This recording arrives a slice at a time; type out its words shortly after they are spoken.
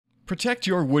Protect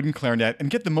your wooden clarinet and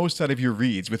get the most out of your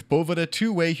reeds with Boveda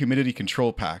two-way humidity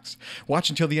control packs. Watch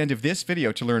until the end of this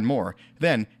video to learn more.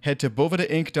 Then head to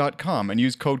bovedainc.com and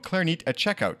use code Clarineat at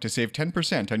checkout to save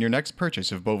 10% on your next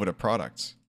purchase of Boveda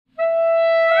products.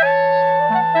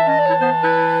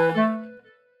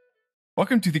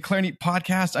 Welcome to the Clarineat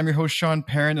podcast. I'm your host, Sean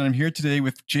Perrin, and I'm here today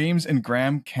with James and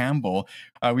Graham Campbell.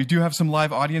 We do have some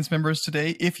live audience members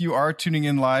today. If you are tuning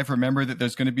in live, remember that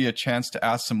there's going to be a chance to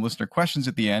ask some listener questions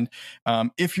at the end.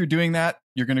 If you're doing that,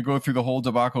 you're going to go through the whole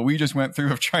debacle we just went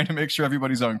through of trying to make sure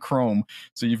everybody's on Chrome.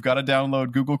 So you've got to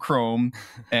download Google Chrome,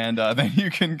 and then you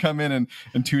can come in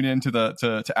and tune in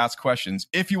to ask questions.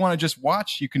 If you want to just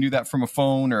watch, you can do that from a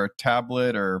phone or a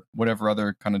tablet or whatever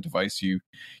other kind of device you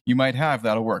might have.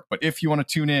 That'll work. But if you want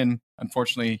to tune in,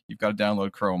 unfortunately, you've got to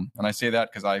download Chrome. And I say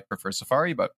that because I prefer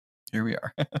Safari, but here we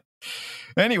are.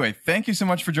 Anyway, thank you so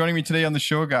much for joining me today on the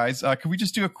show, guys. Could we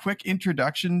just do a quick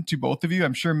introduction to both of you?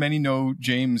 I'm sure many know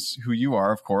James, who you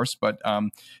are, of course, but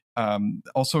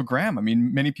also Graham. I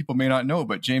mean, many people may not know,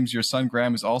 but James, your son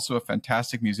Graham, is also a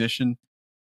fantastic musician.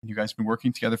 You guys have been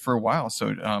working together for a while.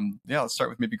 So yeah, let's start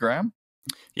with maybe Graham.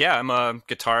 Yeah, I'm a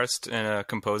guitarist and a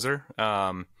composer.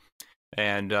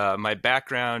 And my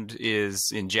background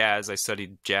is in jazz. I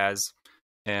studied jazz,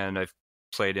 and I've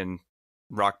played in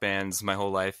rock bands my whole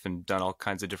life and done all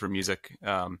kinds of different music.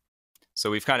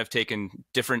 So we've kind of taken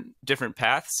different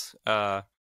paths, but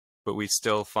we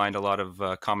still find a lot of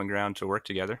common ground to work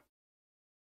together.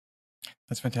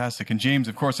 That's fantastic. And James,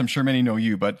 of course, I'm sure many know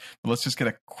you, but let's just get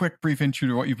a quick brief intro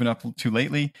to what you've been up to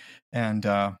lately. And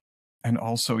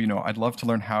also, I'd love to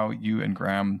learn how you and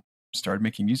Graham started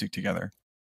making music together.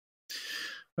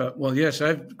 Well, yes,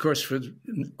 I've, of course, for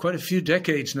quite a few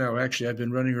decades now, actually, I've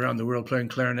been running around the world playing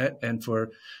clarinet. And for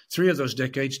 3 of those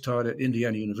decades, taught at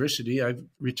Indiana University. I've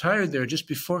retired there just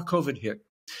before COVID hit.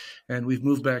 And we've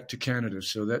moved back to Canada.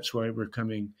 So that's why we're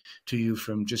coming to you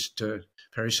from just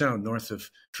Parry Sound, north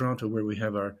of Toronto, where we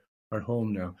have our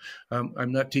home now.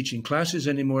 I'm not teaching classes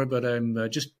anymore, but I'm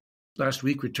just last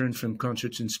week returned from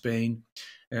concerts in Spain.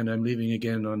 And I'm leaving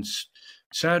again on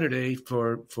Saturday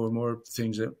for more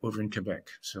things over in Quebec.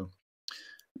 So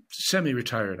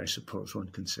semi-retired, I suppose one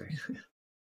can say.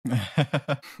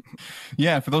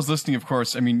 Yeah, for those listening, of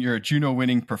course, I mean, you're a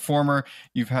Juno-winning performer.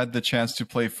 You've had the chance to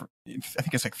play for, I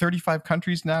think it's like 35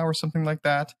 countries now or something like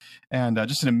that. And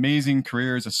just an amazing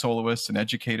career as a soloist and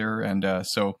educator. And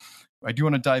so I do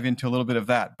want to dive into a little bit of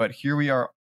that. But here we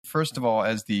are, first of all,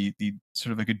 as the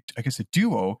sort of like a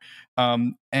duo.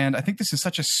 And I think this is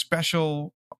such a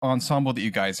special ensemble that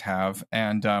you guys have,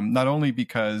 and not only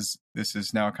because this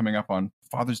is now coming up on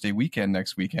Father's Day weekend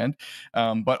next weekend,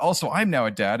 but also I'm now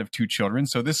a dad of 2 children,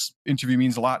 so this interview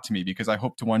means a lot to me because I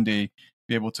hope to one day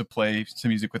be able to play some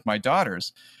music with my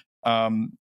daughters.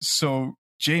 So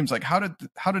James, like how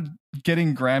did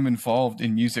getting Graham involved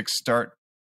in music start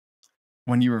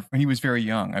when he was very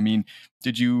young? I mean,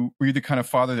 were you the kind of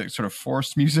father that sort of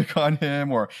forced music on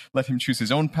him or let him choose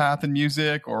his own path in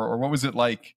music, or what was it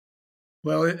like?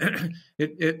 Well,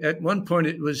 at one point,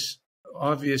 it was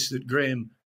obvious that Graham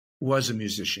was a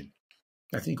musician.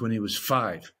 I think when he was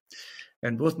 5.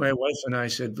 And both my wife and I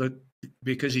said, look,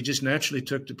 because he just naturally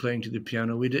took to playing to the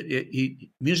piano,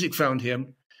 music found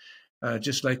him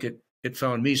just like it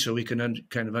found me, so we can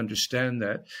kind of understand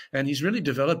that. And he's really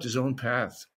developed his own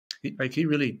path. We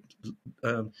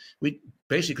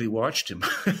basically watched him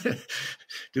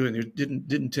doing it.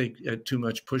 Didn't take too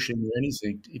much pushing or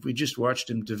anything. We just watched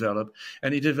him develop,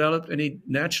 and he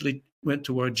naturally went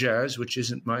toward jazz, which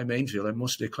isn't my main field. I'm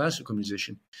mostly a classical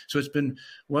musician. So it's been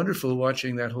wonderful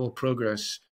watching that whole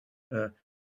progress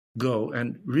go,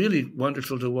 and really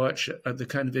wonderful to watch the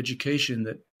kind of education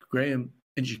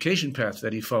path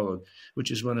that he followed,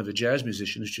 which is one of a jazz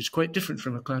musician, which is quite different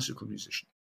from a classical musician.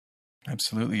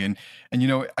 Absolutely. And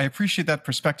I appreciate that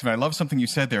perspective. And I love something you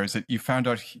said there is that you found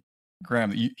out, Graham,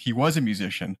 that he was a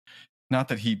musician, not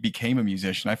that he became a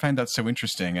musician. I find that so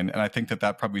interesting. And I think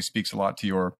that probably speaks a lot to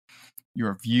your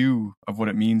view of what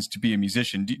it means to be a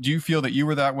musician. Do you feel that you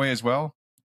were that way as well?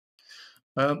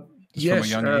 Yes. From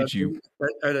a young age,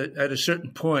 at a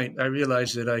certain point, I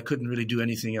realized that I couldn't really do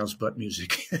anything else but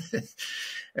music.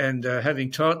 And having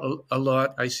taught a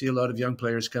lot, I see a lot of young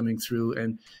players coming through,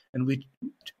 and we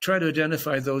try to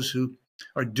identify those who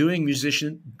are doing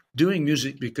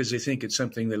music because they think it's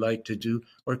something they like to do,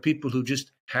 or people who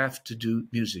just have to do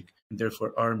music and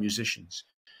therefore are musicians.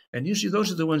 And usually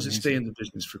those are the ones that stay in the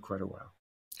business for quite a while.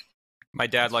 My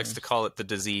dad likes to call it the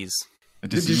disease. A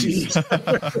disease.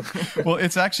 Well,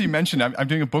 it's actually mentioned. I'm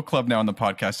doing a book club now on the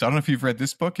podcast. So I don't know if you've read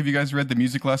this book. Have you guys read The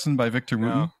Music Lesson by Victor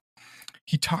Wooten?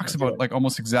 He talks about like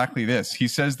almost exactly this. He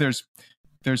says there's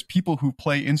there's people who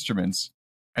play instruments,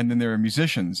 and then there are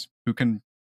musicians who can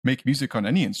make music on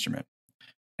any instrument.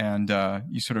 And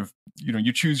you sort of,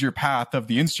 you choose your path of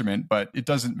the instrument, but it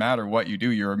doesn't matter what you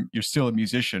do. You're still a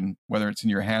musician, whether it's in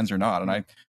your hands or not. And I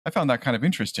found that kind of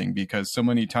interesting, because so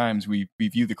many times we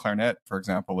view the clarinet, for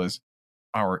example, as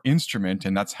our instrument,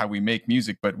 and that's how we make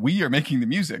music, but we are making the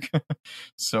music.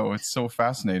 So it's so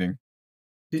fascinating.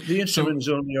 The instrument is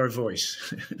only our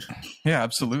voice. Yeah,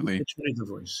 absolutely. It's really the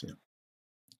voice, yeah.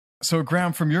 So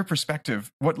Graham, from your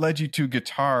perspective, what led you to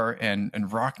guitar and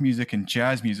rock music and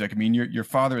jazz music? I mean, your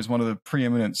father is one of the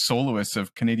preeminent soloists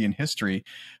of Canadian history,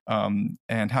 and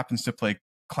happens to play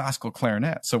classical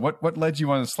clarinet. So what led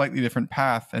you on a slightly different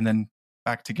path and then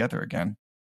back together again?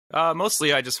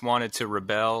 Mostly I just wanted to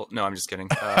rebel. No, I'm just kidding.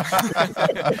 I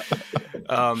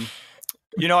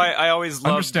always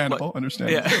loved... Understandable.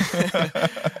 Yeah.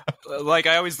 Like,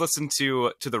 I always listened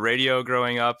to the radio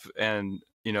growing up, and,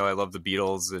 I love the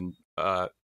Beatles and a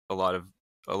lot of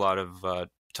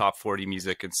top 40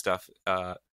 music and stuff.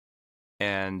 So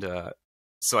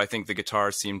I think the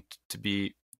guitar seemed to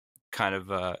be kind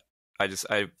of,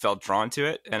 I felt drawn to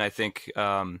it. And I think,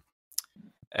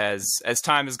 as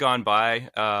time has gone by,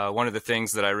 one of the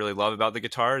things that I really love about the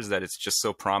guitar is that it's just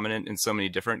so prominent in so many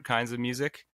different kinds of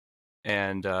music.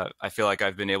 And I feel like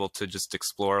I've been able to just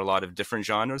explore a lot of different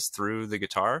genres through the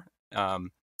guitar.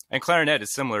 And clarinet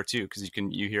is similar too, because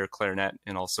you hear a clarinet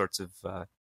in all sorts of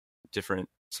different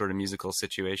sort of musical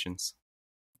situations.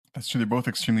 That's true. They're both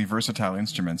extremely versatile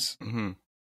instruments. Mm-hmm.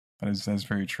 That is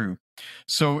very true.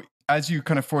 So as you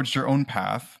kind of forged your own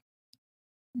path,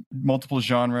 multiple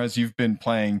genres, you've been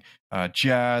playing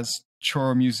jazz,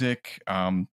 choro music,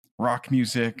 rock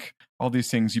music, all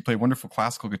these things. You play wonderful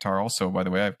classical guitar also, by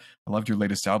the way. I loved your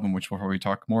latest album, which we'll probably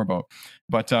talk more about.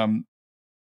 But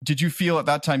did you feel at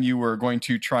that time you were going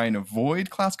to try and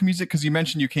avoid classical music? Because you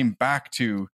mentioned you came back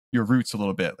to your roots a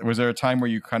little bit. Was there a time where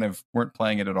you kind of weren't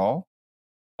playing it at all?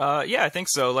 Yeah, I think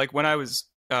so. Like when I was,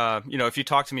 if you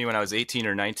talked to me when I was 18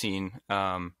 or 19,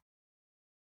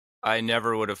 I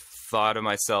never would have thought of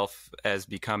myself as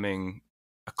becoming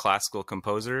a classical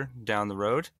composer down the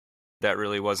road. That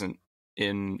really wasn't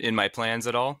in my plans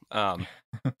at all. I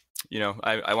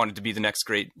wanted to be the next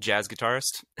great jazz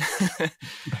guitarist.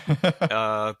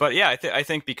 But yeah, I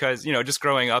think because, just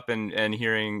growing up and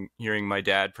hearing my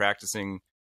dad practicing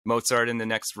Mozart in the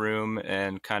next room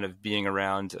and kind of being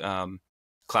around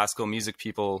classical music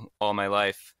people all my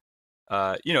life,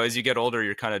 as you get older,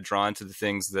 you're kind of drawn to the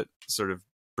things that sort of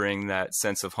bring that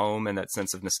sense of home and that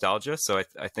sense of nostalgia. So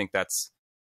I think that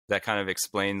kind of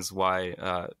explains why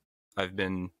I've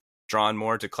been drawn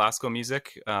more to classical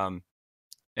music.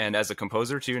 And as a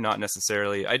composer too, not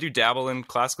necessarily. I do dabble in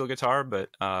classical guitar, but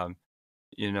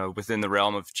within the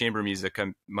realm of chamber music,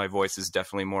 my voice is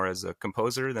definitely more as a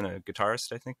composer than a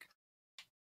guitarist, I think.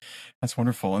 That's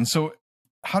wonderful. And so,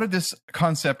 how did this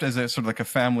concept as a sort of like a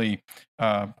family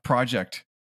project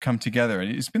come together?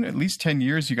 It's been at least 10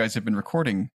 years you guys have been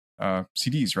recording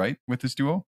CDs, right, with this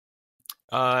duo?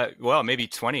 Well, maybe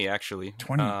 20 actually.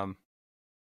 20.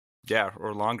 Yeah,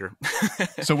 or longer.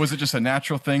 So was it just a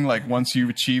natural thing? Like once you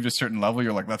achieved a certain level,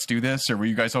 you're like, let's do this? Or were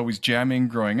you guys always jamming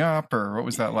growing up? Or what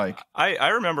was that like? I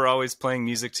remember always playing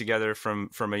music together from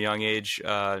a young age.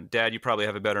 Dad, you probably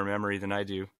have a better memory than I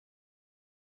do.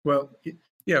 Well,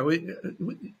 yeah,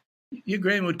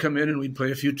 Graham would come in and we'd play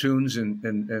a few tunes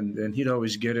and he'd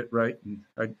always get it right. And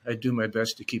I'd do my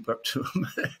best to keep up to him.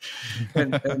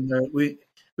 and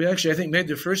we actually, I think, made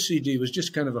the first CD was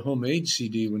just kind of a homemade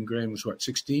CD when Graham was,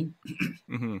 16?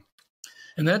 Mm-hmm.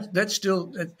 And that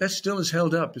still is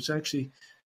held up. It's actually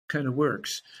kind of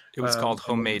works. It was called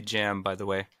Homemade Jam, by the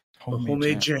way.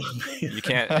 Homemade Jam. You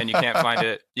can't find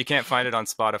it. You can't find it on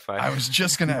Spotify. I was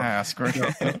just going to ask.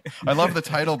 Right? I love the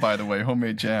title, by the way,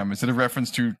 Homemade Jam. Is it a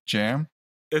reference to jam?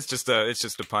 It's just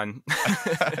a pun.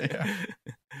 Yeah.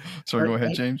 Sorry, go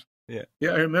ahead, James. Yeah.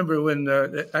 Yeah, I remember when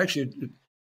actually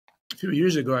a few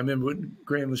years ago, I remember when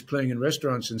Graham was playing in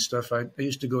restaurants and stuff. I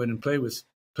used to go in and play with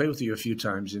you a few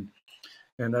times,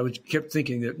 and I kept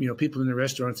thinking that people in the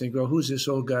restaurant think, "Oh, who's this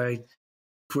old guy?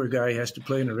 Poor guy has to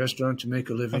play in a restaurant to make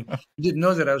a living." I didn't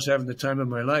know that I was having the time of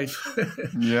my life.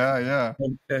 Yeah.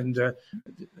 And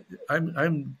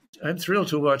I'm thrilled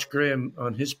to watch Graham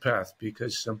on his path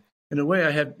because in a way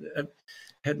I had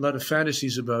a lot of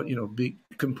fantasies about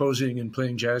composing and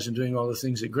playing jazz and doing all the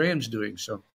things that Graham's doing.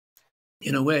 So.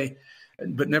 In a way,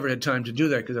 but never had time to do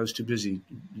that because I was too busy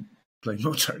playing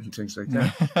Mozart and things like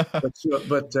that.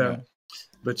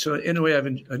 But so in a way, I've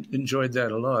enjoyed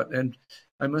that a lot. And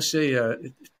I must say,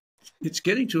 it's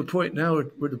getting to a point now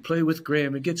where to play with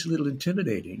Graham, it gets a little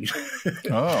intimidating.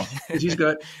 Oh, he's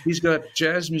got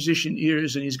jazz musician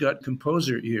ears and he's got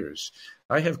composer ears.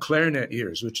 I have clarinet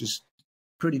ears, which is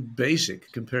pretty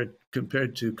basic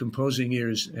compared to composing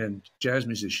ears and jazz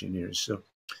musician ears.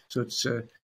 So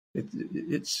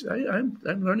I'm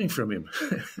learning from him.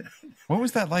 what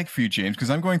was that like for you, James? Because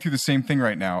I'm going through the same thing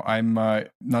right now. I'm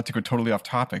not to go totally off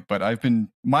topic, but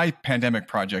my pandemic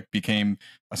project became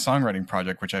a songwriting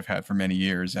project, which I've had for many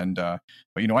years. And but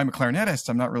I'm a clarinetist.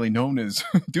 I'm not really known as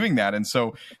doing that, and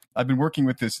so I've been working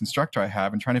with this instructor I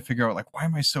have and trying to figure out like why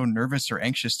am I so nervous or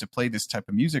anxious to play this type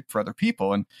of music for other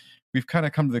people. And we've kind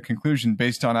of come to the conclusion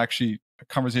based on actually a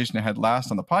conversation I had last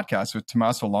on the podcast with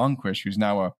Tommaso Longquist, who's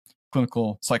now a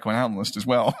clinical psychoanalyst as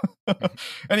well.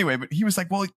 Anyway, but he was like,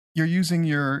 well, you're using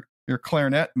your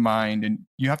clarinet mind and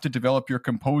you have to develop your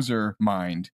composer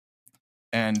mind.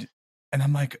 And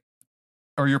I'm like,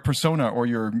 or your persona or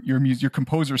your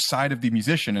composer side of the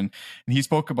musician. And he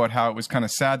spoke about how it was kind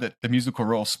of sad that the musical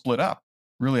role split up,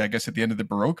 really, I guess, at the end of the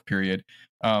Baroque period,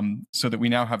 so that we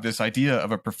now have this idea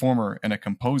of a performer and a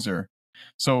composer.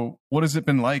 So what has it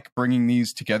been like bringing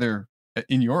these together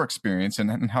in your experience,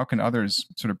 and how can others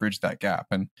sort of bridge that gap?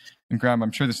 And Graham,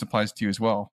 I'm sure this applies to you as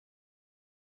well.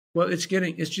 Well, it's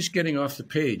just getting off the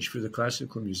page for the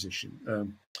classical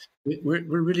musician. We're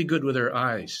really good with our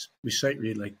eyes. We sight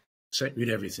read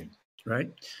everything,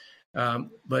 right?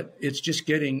 But it's just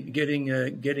getting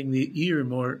the ear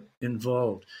more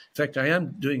involved. In fact, I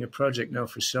am doing a project now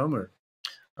for Selmer,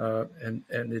 and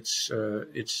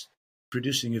it's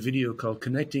producing a video called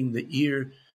 "Connecting the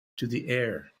Ear to the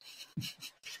Air."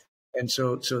 And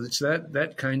so it's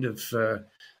that kind of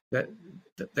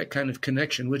that kind of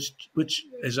connection, which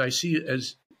as I see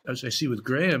with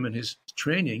Graham and his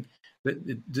training, that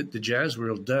the jazz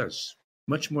world does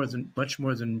much more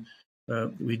than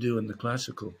we do in the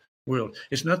classical world.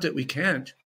 It's not that we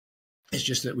can't; it's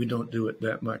just that we don't do it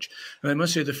that much. And I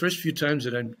must say, the first few times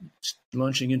that I'm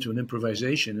launching into an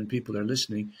improvisation and people are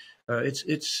listening,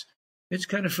 it's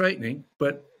kind of frightening.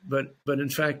 But in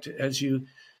fact, as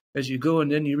you go and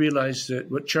then you realize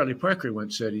that what Charlie Parker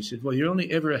once said, he said, well, you're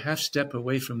only ever a half step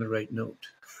away from the right note.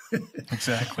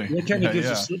 Exactly. That kind of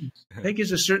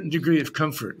gives a certain degree of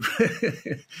comfort.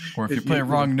 Or if you play a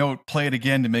wrong note, play it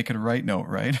again to make it a right note,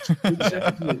 right?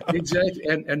 Exactly.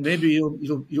 And maybe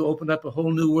you'll open up a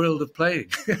whole new world of playing.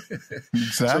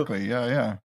 Exactly.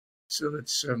 Yeah. So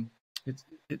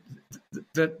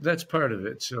that's part of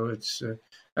it. So it's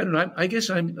I don't know. I guess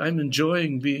I'm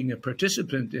enjoying being a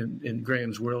participant in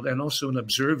Graham's world and also an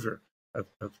observer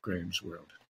of Graham's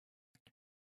world.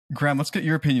 Graham, let's get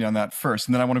your opinion on that first,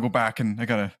 and then I want to go back, and I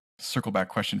got a circle back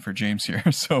question for James here.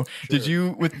 So, sure. Did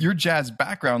you, with your jazz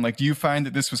background, do you find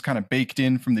that this was kind of baked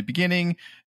in from the beginning,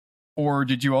 or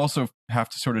did you also have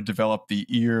to sort of develop the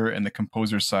ear and the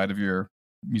composer side of your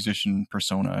musician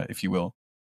persona, if you will?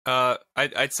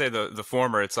 I'd say the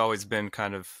former. It's always been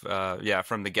kind of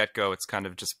from the get-go. It's kind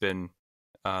of just been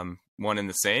one and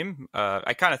the same.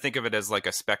 I kind of think of it as like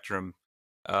a spectrum.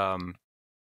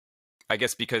 I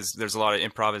guess because there's a lot of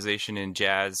improvisation in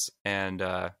jazz, and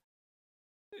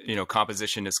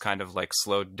composition is kind of like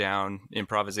slowed down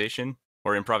improvisation,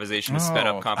 or improvisation is sped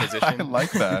up composition. I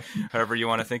like that. However you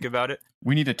want to think about it.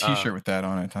 We need a T-shirt with that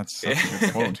on it. That's a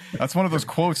good quote. That's one of those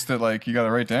quotes that you got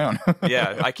to write down.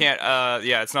 Yeah, I can't.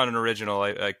 It's not an original.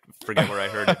 I forget where I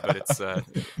heard it, but it's that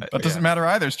doesn't matter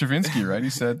either. Stravinsky, right? He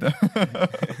said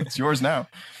it's yours now.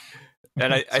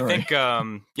 And I think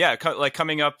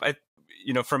coming up,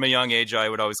 from a young age, I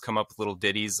would always come up with little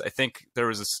ditties. I think there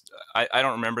was I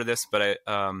don't remember this, but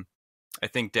I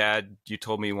think, Dad, you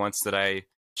told me once that I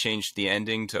changed the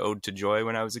ending to Ode to Joy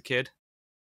when I was a kid.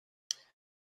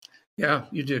 Yeah,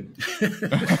 you did.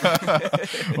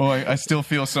 Well, I still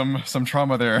feel some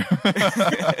trauma there.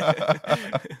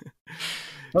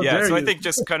 I think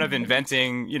just kind of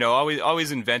inventing,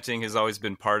 always inventing has always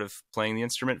been part of playing the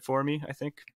instrument for me, I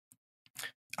think.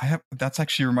 That's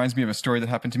actually reminds me of a story that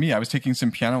happened to me. I was taking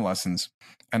some piano lessons,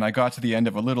 and I got to the end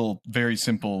of a little, very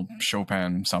simple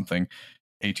Chopin something,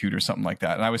 etude or something like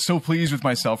that. And I was so pleased with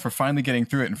myself for finally getting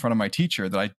through it in front of my teacher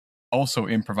that I also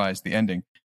improvised the ending.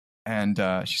 And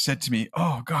she said to me,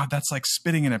 "Oh God, that's like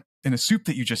spitting in a soup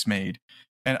that you just made."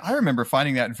 And I remember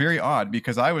finding that very odd,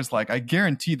 because I was like, I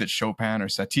guarantee that Chopin or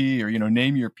Satie or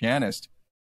name your pianist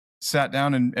sat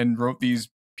down and wrote these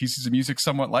pieces of music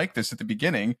somewhat like this at the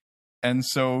beginning. And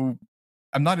so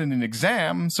I'm not in an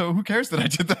exam, so who cares that I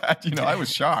did that? I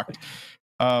was shocked.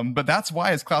 But that's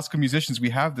why, as classical musicians, we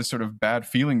have this sort of bad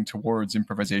feeling towards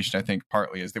improvisation, I think,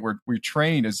 partly, is that we're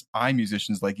trained as eye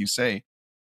musicians, like you say,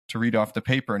 to read off the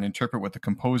paper and interpret what the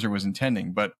composer was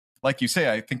intending. But like you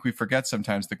say, I think we forget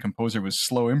sometimes the composer was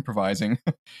slow improvising,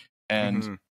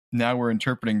 and now we're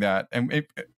interpreting that. And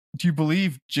do you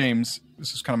believe, James,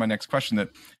 this is kind of my next question, that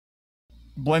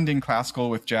blending classical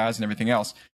with jazz and everything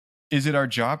else, is it our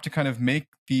job to kind of make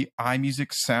the eye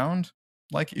music sound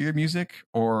like ear music,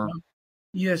 or?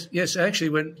 Yes. Actually,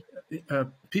 when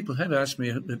people have asked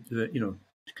me,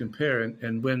 to compare,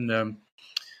 and when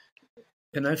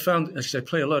and I found, as I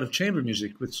play a lot of chamber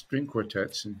music with string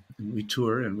quartets, and we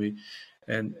tour, and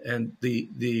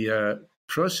the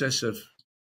process of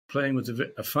playing with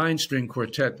a fine string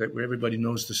quartet where everybody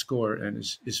knows the score and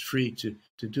is free to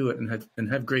do it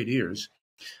and have great ears,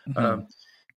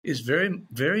 is very,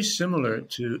 very similar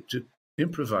to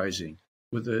improvising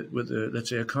with a let's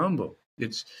say a combo.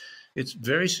 It's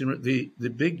very similar.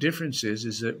 The big difference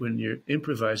is that when you're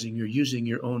improvising, you're using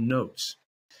your own notes.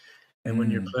 And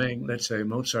when you're playing, let's say,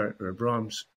 Mozart or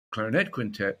Brahms clarinet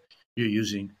quintet, you're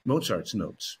using Mozart's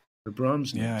notes or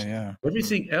Brahms notes. Yeah.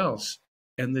 Everything else,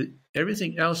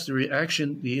 the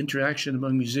reaction, the interaction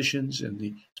among musicians, and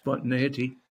the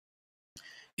spontaneity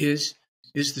is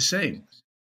the same.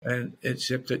 And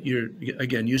except that you're,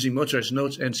 again, using Mozart's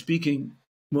notes and speaking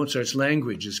Mozart's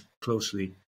language as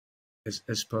closely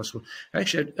as possible.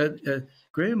 Actually,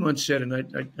 Graham once said,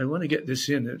 and I want to get this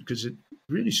in because it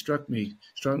really struck me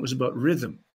strong. It was about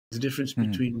rhythm, the difference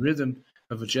between rhythm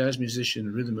of a jazz musician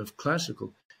and rhythm of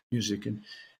classical music.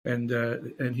 And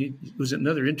he was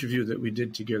another interview that we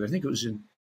did together. I think it was in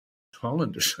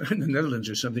Holland or in the Netherlands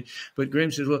or something. But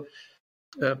Graham said, well,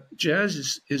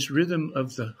 jazz is rhythm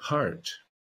of the heart.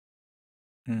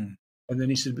 And then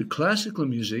he said, but classical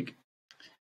music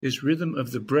is rhythm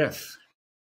of the breath.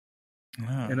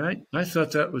 Wow. And I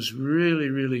thought that was really,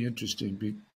 really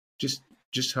interesting,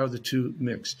 just how the two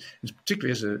mix, and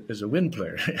particularly as a wind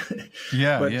player.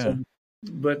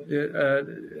 But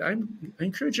I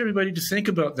encourage everybody to think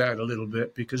about that a little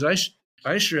bit, because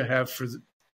I sure have for the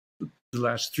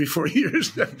last 3-4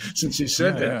 years since you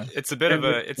said that. Yeah. It's a bit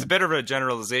of a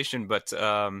generalization, but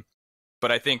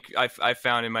I think I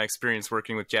found in my experience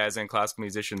working with jazz and classical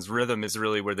musicians, rhythm is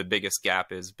really where the biggest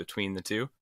gap is between the two.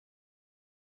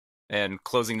 And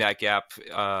closing that gap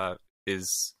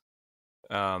is,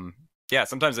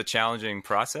 sometimes a challenging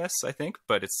process, I think,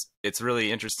 but it's really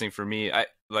interesting for me.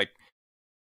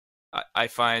 I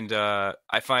find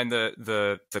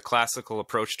the classical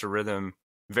approach to rhythm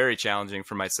very challenging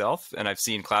for myself, and I've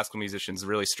seen classical musicians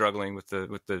really struggling with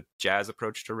the jazz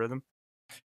approach to rhythm.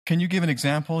 Can you give an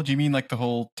example? Do you mean like the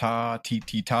whole ta ti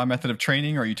ti ta method of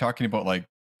training, or are you talking about like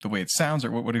the way it sounds,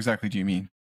 or what exactly do you mean?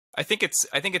 I think it's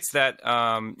that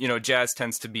jazz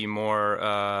tends to be more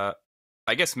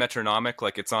I guess metronomic,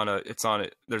 like it's on a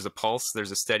there's a pulse,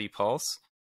 there's a steady pulse,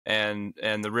 and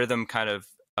the rhythm kind of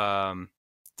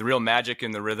the real magic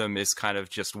in the rhythm is kind of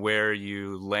just where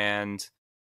you land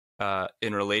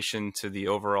in relation to the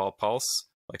overall pulse,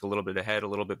 like a little bit ahead, a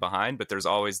little bit behind, but there's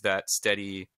always that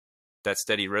steady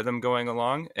rhythm going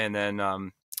along. And then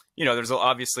there's a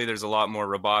lot more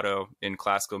rubato in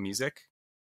classical music.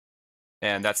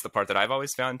 And that's the part that I've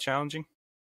always found challenging.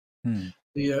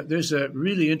 There's a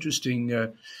really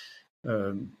interesting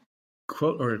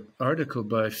quote or article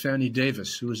by Fanny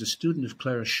Davis, who was a student of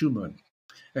Clara Schumann.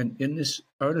 And in this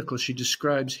article, she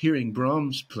describes hearing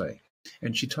Brahms play,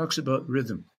 and she talks about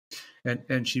rhythm.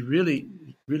 And she really,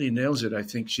 really nails it, I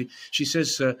think. She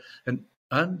says a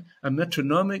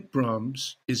metronomic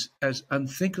Brahms is as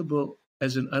unthinkable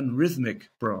as an unrhythmic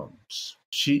Brahms.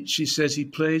 She says he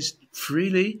plays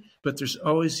freely, but there's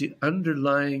always the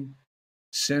underlying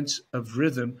sense of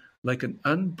rhythm, like an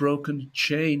unbroken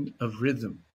chain of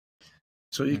rhythm.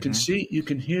 So you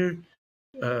can hear,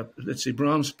 let's say,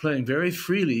 Brahms playing very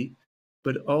freely,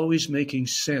 but always making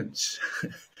sense.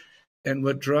 And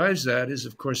what drives that is,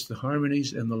 of course, the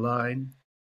harmonies and the line.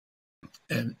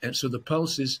 And so the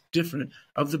pulse is different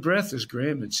of the breath, as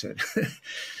Graham had said.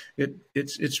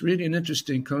 It's really an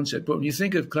interesting concept. But when you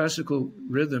think of classical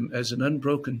rhythm as an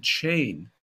unbroken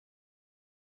chain,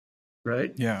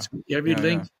 right? Yeah. So every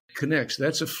link connects.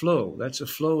 That's a flow. That's a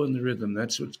flow in the rhythm.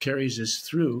 That's what carries us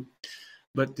through.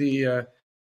 But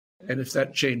and if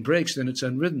that chain breaks, then it's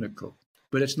unrhythmical.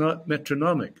 But it's not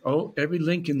metronomic. Every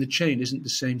link in the chain isn't the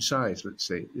same size. Let's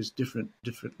say there's different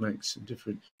lengths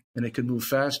and it can move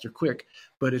fast or quick,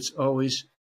 but it's always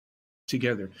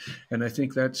together. And I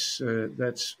think that's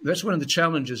one of the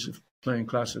challenges of playing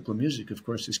classical music. Of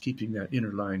course, is keeping that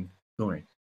inner line going.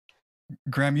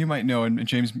 Graham, you might know, and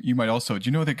James, you might also. Do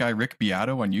you know the guy Rick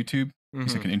Beato on YouTube?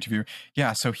 He's like an interviewer.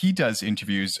 Yeah, so he does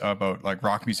interviews about like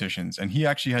rock musicians, and he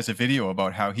actually has a video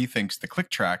about how he thinks the click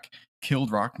track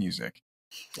killed rock music.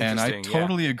 And I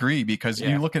totally agree, because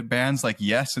you look at bands like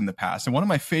Yes in the past, and one of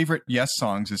my favorite Yes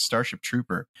songs is Starship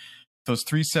Trooper. Those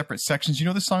 3 separate sections. You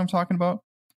know the song I'm talking about?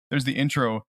 There's the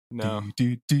intro. No.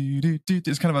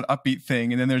 It's kind of an upbeat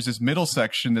thing. And then there's this middle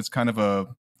section that's kind of a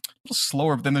little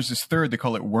slower. But then there's this third, they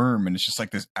call it Worm. And it's just like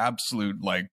this absolute,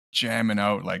 like, jamming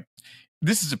out. Like,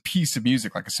 this is a piece of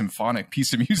music, like a symphonic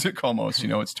piece of music almost. You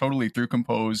know, it's totally through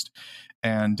composed.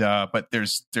 And, but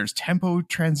there's tempo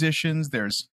transitions.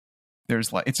 There's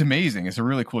like, it's amazing. It's a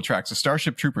really cool track. So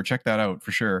Starship Trooper, check that out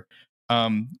for sure.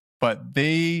 But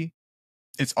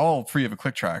it's all free of a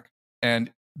click track,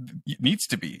 and it needs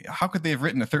to be. How could they have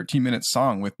written a 13-minute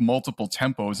song with multiple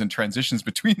tempos and transitions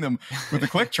between them with a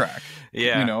click track?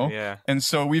 Yeah, you know? Yeah. And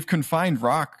so we've confined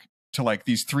rock to like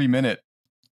these 3-minute,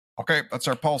 okay, that's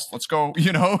our pulse, let's go,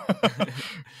 you know?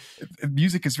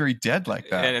 Music is very dead like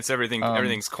that. And it's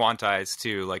everything's quantized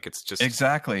too. Like, it's just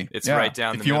exactly. It's right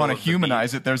down if you want to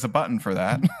humanize it, there's a button for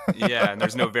that. Yeah, and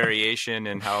there's no variation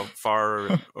in how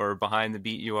far or behind the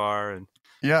beat you are. And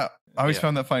yeah, I always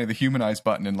found that funny, the humanize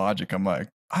button in Logic. I'm like,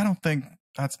 I don't think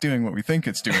that's doing what we think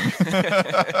it's doing.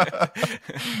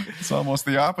 It's almost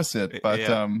the opposite. But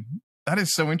that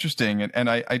is so interesting. And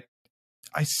I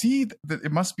see that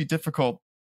it must be difficult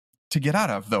to get out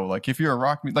of, though. Like, if you're a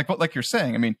rock, like you're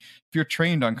saying, I mean, if you're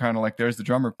trained on kind of like, there's the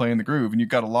drummer playing the groove and you've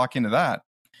got to lock into that,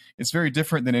 it's very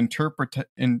different than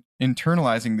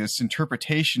internalizing this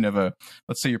interpretation of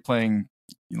let's say you're playing,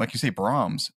 like you say,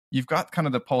 Brahms. You've got kind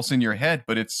of the pulse in your head,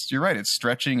 but you're right, it's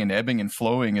stretching and ebbing and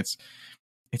flowing. It's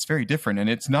very different, and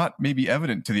it's not maybe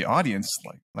evident to the audience,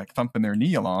 like thumping their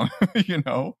knee along, you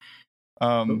know.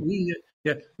 But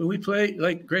we play,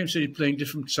 like Graham said, playing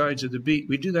different sides of the beat.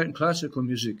 We do that in classical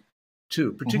music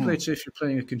too, particularly say if you're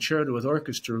playing a concerto with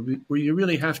orchestra, where you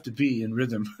really have to be in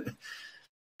rhythm.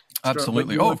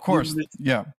 Absolutely. Of course.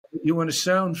 Yeah. You want to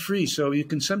sound free, so you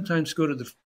can sometimes go to the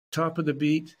top of the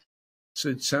beat, so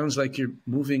it sounds like you're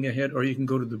moving ahead, or you can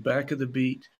go to the back of the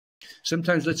beat.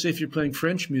 Sometimes, let's say if you're playing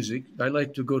French music, I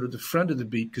like to go to the front of the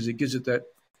beat because it gives it that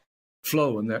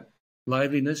flow and that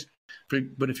liveliness.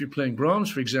 But if you're playing Brahms,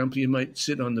 for example, you might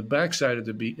sit on the back side of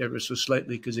the beat ever so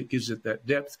slightly because it gives it that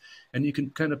depth, and you can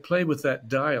kind of play with that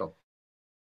dial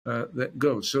that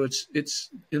goes. So it's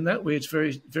in that way, it's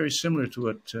very, very similar to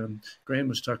what Graham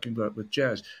was talking about with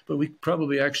jazz. But we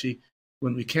probably actually,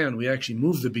 when we can, we actually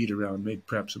move the beat around, maybe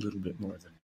perhaps a little bit more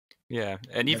than. Yeah,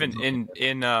 and even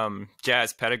in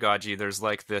jazz pedagogy, there's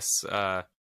like this,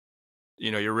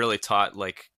 you're really taught,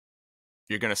 like,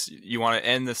 you want to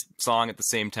end this song at the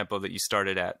same tempo that you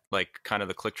started at, like kind of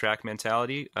the click track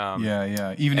mentality.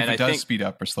 Even if it does speed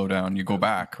up or slow down, you go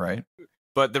back, right?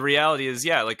 But the reality is,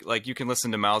 like you can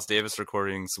listen to Miles Davis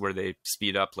recordings where they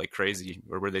speed up like crazy,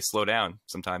 or where they slow down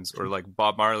sometimes, or like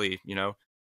Bob Marley,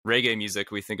 reggae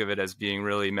music, we think of it as being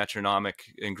really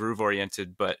metronomic and groove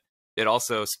oriented, but it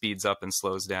also speeds up and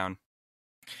slows down.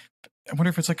 I wonder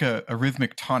if it's like a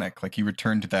rhythmic tonic, like you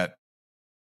return to that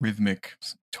rhythmic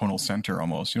tonal center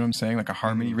almost, you know what I'm saying? Like a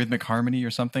harmony, rhythmic harmony or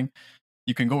something.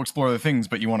 You can go explore other things,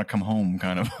 but you want to come home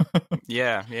kind of.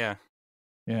 Yeah,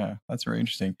 that's very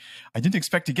interesting. I didn't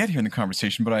expect to get here in the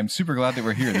conversation, but I'm super glad that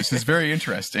we're here. This is very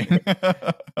interesting.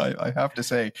 I have to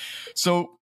say.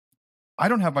 So I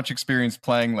don't have much experience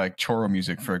playing like choro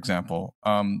music, for example.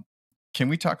 Can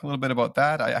we talk a little bit about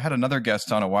that? I had another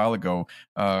guest on a while ago,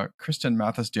 Kristen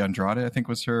Mathis de Andrade, I think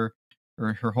was her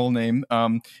whole name,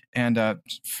 and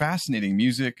fascinating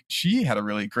music. She had a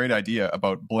really great idea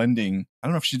about blending. I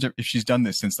don't know if she's done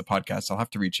this since the podcast. I'll have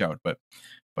to reach out, but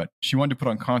she wanted to put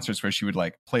on concerts where she would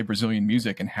like play Brazilian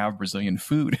music and have Brazilian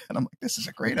food. And I'm like, this is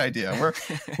a great idea.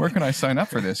 Where can I sign up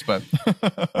for this? But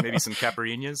maybe some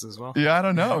caipirinhas as well. Yeah, I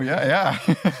don't know. Yeah.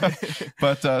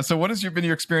 But so what has been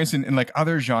your experience in like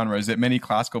other genres that many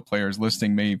classical players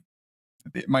listening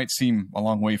it might seem a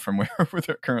long way from where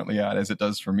they're currently at, as it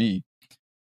does for me?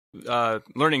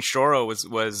 Learning choro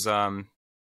was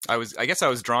I guess I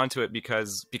was drawn to it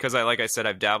because like I said,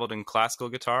 I've dabbled in classical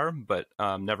guitar, but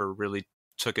never really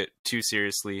took it too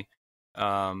seriously.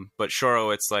 But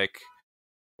choro, it's like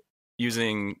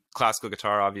using classical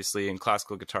guitar, obviously, and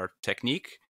classical guitar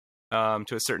technique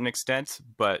to a certain extent,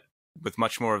 but with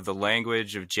much more of the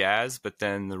language of jazz, but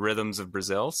then the rhythms of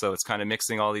Brazil. So it's kind of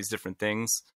mixing all these different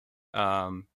things.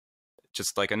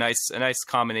 Just like a nice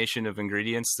combination of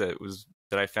ingredients that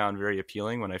I found very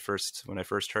appealing when I first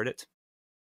heard it.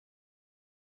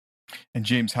 And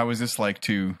James, how is this like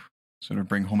to sort of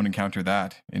bring home and encounter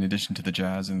that in addition to the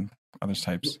jazz and other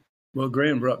types? Well,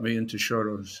 Graham brought me into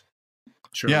choros.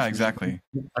 Yeah, exactly.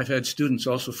 I've had students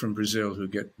also from Brazil who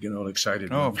get all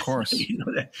excited. Oh, of course.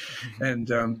 That.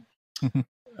 And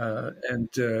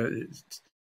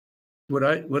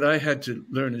what I had to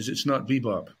learn is it's not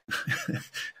bebop.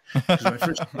 Because when I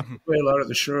first played a lot of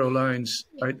the Shoro lines,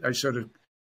 I sort of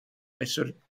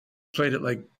played it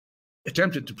like,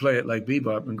 attempted to play it like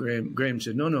bebop, and Graham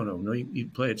said, no, you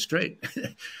play it straight.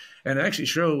 And actually,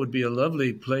 Shoro would be a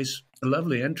lovely place, a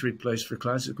lovely entry place for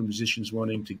classical musicians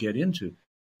wanting to get into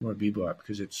more bebop,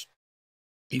 because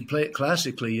you can play it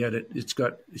classically, yet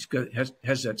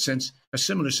has that sense, a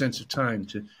similar sense of time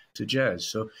to jazz.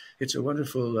 So it's a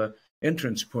wonderful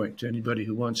entrance point to anybody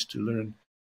who wants to learn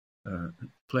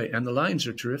play. And the lines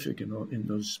are terrific in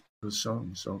those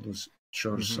songs. All those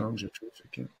shorter songs are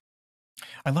terrific. Yeah.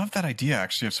 I love that idea,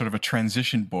 actually, of sort of a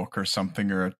transition book or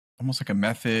something, or almost like a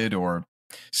method or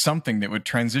something that would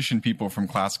transition people from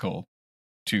classical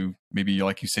to maybe,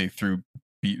 like you say, through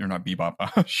not bebop,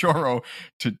 Shoro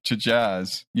to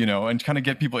jazz, and kind of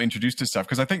get people introduced to stuff.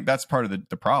 Because I think that's part of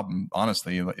the problem,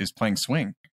 honestly, is playing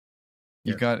swing.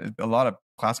 You've got a lot of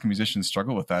classical musicians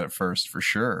struggle with that at first, for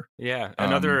sure. Yeah.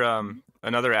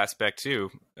 Another aspect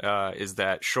too is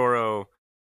that Shoro,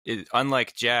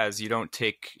 unlike jazz, you don't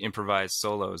take improvised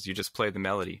solos. You just play the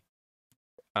melody,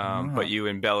 but you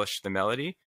embellish the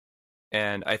melody.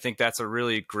 And I think that's a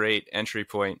really great entry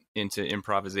point into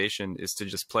improvisation, is to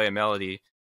just play a melody,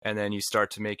 and then you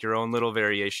start to make your own little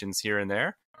variations here and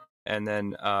there. And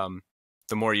then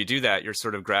the more you do that, you're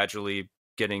sort of gradually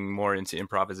getting more into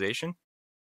improvisation.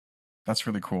 That's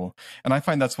really cool. And I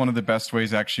find that's one of the best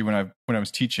ways, actually, when I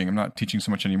was teaching. I'm not teaching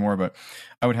so much anymore, but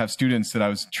I would have students that I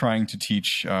was trying to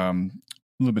teach a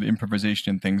little bit of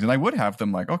improvisation and things. And I would have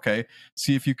them like, okay,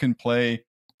 see if you can play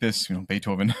this,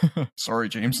 Beethoven, sorry,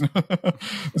 James,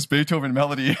 this Beethoven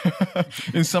melody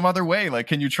in some other way. Like,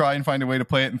 can you try and find a way to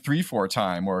play it in 3/4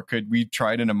 time? Or could we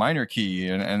try it in a minor key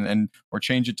and or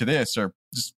change it to this, or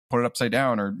just put it upside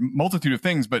down, or multitude of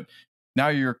things. But now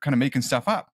you're kind of making stuff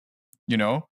up,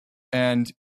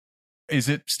 and is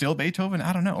it still Beethoven?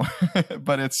 I don't know,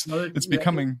 but it's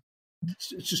becoming.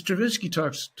 Stravinsky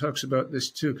talks about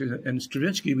this too, and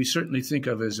Stravinsky we certainly think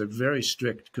of as a very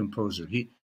strict composer. He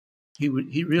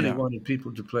really wanted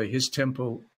people to play his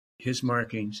tempo, his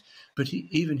markings, but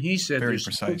he said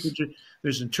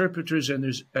there's interpreters and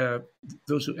there's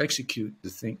those who execute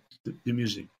the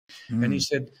music, and he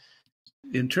said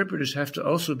the interpreters have to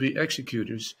also be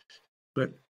executors,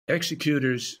 but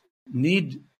executors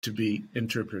need to be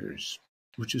interpreters,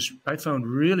 which is I found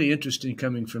really interesting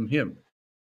coming from him,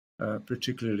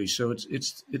 particularly. So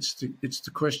it's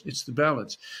the question, it's the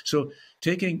balance. So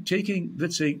taking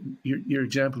let's say your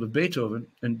example of Beethoven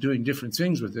and doing different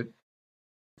things with it,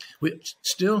 we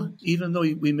still, even though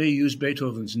we may use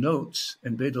Beethoven's notes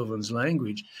and Beethoven's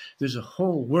language, there's a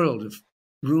whole world of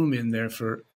room in there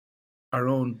for our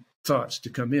own thoughts to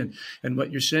come in. And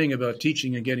what you're saying about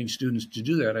teaching and getting students to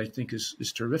do that, I think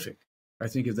is terrific. I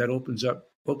think if that opens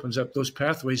up those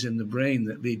pathways in the brain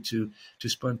that lead to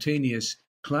spontaneous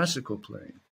classical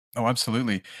playing. Oh,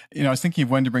 absolutely. I was thinking of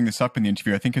when to bring this up in the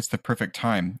interview. I think it's the perfect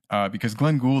time because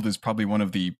Glenn Gould is probably one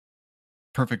of the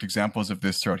perfect examples of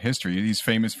this throughout history. He's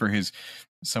famous for his,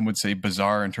 some would say,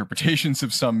 bizarre interpretations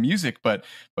of some music, but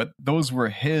those were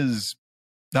his.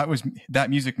 That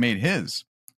music made his.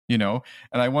 And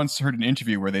I once heard an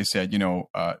interview where they said,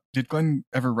 did Glenn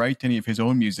ever write any of his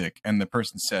own music? And the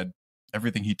person said,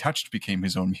 everything he touched became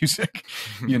his own music,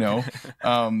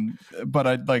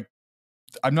 but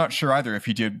I'm not sure either if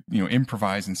he did,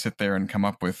 improvise and sit there and come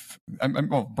up with,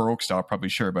 well, Baroque style, probably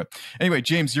sure. But anyway,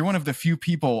 James, you're one of the few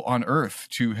people on earth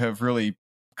to have really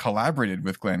collaborated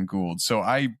with Glenn Gould. So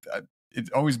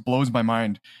it always blows my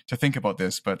mind to think about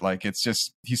this, but it's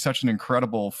just, he's such an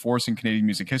incredible force in Canadian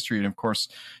music history. And of course,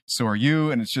 so are you.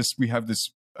 And it's just, we have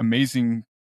this amazing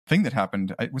thing that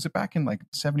happened. Was it back in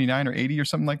 79 or 80 or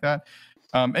something like that?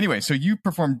 Anyway, so you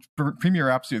performed Premier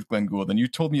Rhapsody with Glenn Gould, and you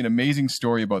told me an amazing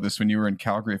story about this when you were in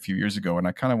Calgary a few years ago. And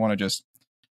I kind of want to just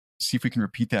see if we can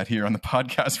repeat that here on the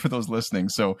podcast for those listening.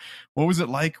 So what was it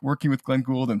like working with Glenn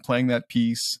Gould and playing that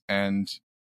piece and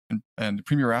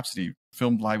Premier Rhapsody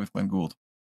filmed live with Glenn Gould?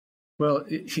 Well,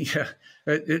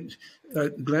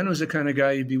 Glenn was the kind of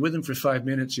guy, you'd be with him for 5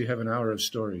 minutes, you have an hour of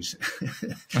stories.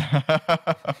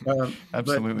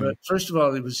 Absolutely. But first of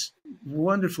all, he was a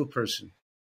wonderful person.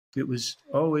 It was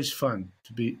always fun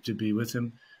to be with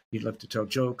him. He loved to tell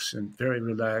jokes and very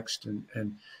relaxed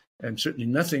and certainly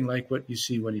nothing like what you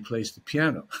see when he plays the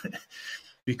piano,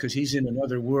 because he's in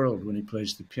another world when he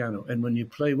plays the piano. And when you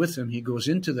play with him, he goes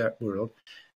into that world.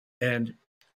 And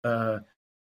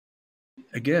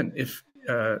again, if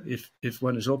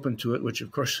one is open to it, which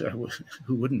of course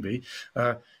who wouldn't be,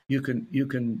 you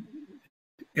can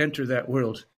enter that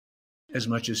world as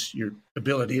much as your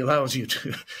ability allows you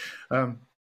to.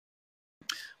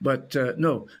 But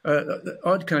no,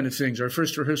 odd kind of things. Our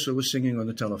first rehearsal was singing on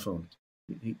the telephone.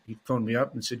 He phoned me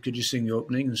up and said, "Could you sing the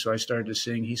opening?" And so I started to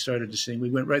sing. He started to sing.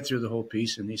 We went right through the whole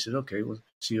piece, and he said, "Okay, we'll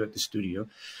see you at the studio."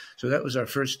 So that was our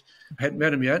first. I hadn't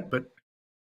met him yet, but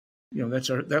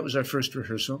that was our first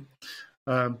rehearsal.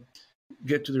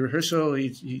 Get to the rehearsal.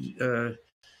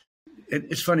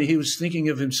 It's funny. He was thinking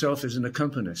of himself as an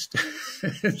accompanist,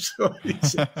 and so he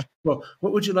said, "Well,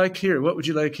 what would you like here? What would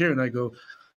you like here?" And I go,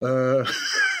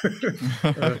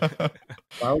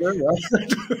 louder.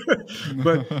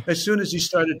 But as soon as he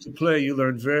started to play, you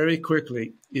learned very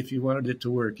quickly, if you wanted it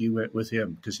to work, you went with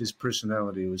him, because his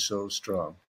personality was so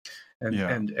strong,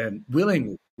 and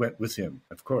willingly went with him,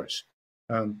 of course.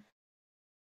 And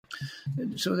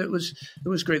so it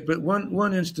was great. But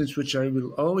one instance which I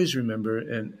will always remember,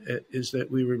 and is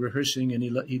that we were rehearsing, and he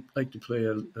liked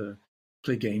to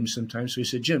play games sometimes. So he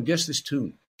said, "Jim, guess this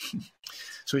tune."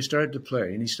 So he started to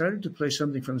play, and he started to play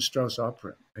something from the Strauss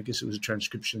opera. I guess it was a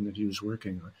transcription that he was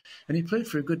working on. And he played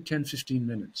for a good 10, 15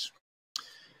 minutes.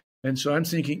 And so I'm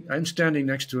standing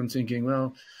next to him thinking,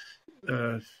 well,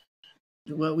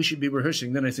 we should be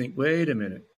rehearsing. Then I think, wait a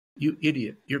minute, you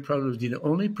idiot. You're probably the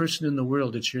only person in the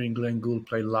world that's hearing Glenn Gould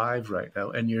play live right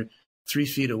now, and you're 3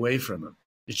 feet away from him.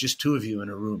 It's just two of you in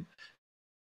a room.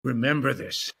 Remember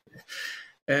this.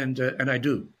 And I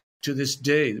do. To this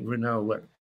day, we're now,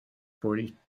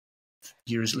 40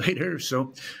 years later.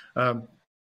 So I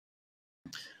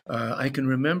can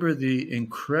remember the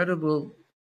incredible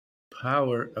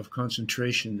power of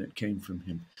concentration that came from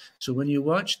him. So when you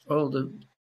watched all the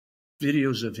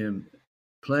videos of him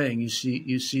playing, you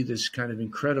see this kind of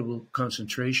incredible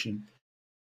concentration.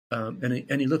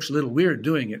 And he looks a little weird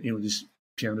doing it, this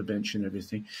piano bench and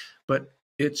everything. But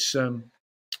it's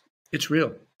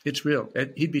real. It's real.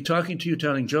 He'd be talking to you,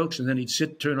 telling jokes, and then he'd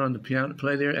turn on the piano,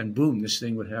 play there, and boom, this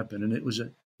thing would happen. And it was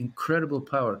an incredible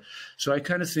power. So I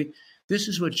kind of think, this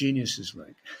is what genius is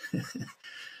like.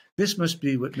 This must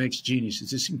be what makes genius.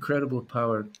 It's this incredible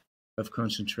power of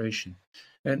concentration.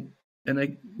 And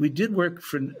we did work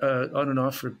for on and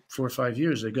off for 4 or 5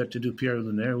 years. I got to do Pierre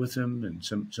Lunaire with him, and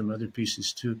some other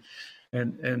pieces too.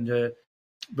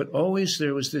 But always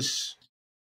there was this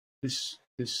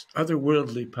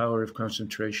otherworldly power of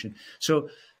concentration. So,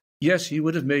 yes, he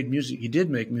would have made music. He did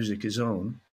make music his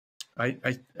own.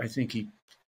 I think he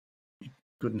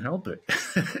couldn't help it.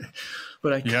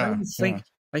 But I kind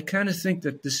of think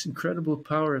that this incredible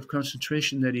power of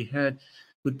concentration that he had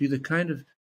would be the kind of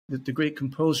that the great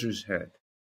composers had.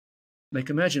 Like,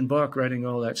 imagine Bach writing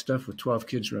all that stuff with 12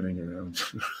 kids running around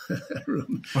the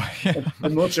room.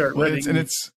 And Mozart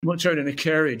Mozart in a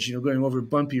carriage, going over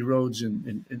bumpy roads,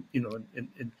 and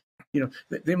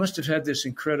they must have had this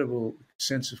incredible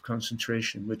sense of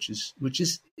concentration, which is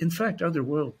in fact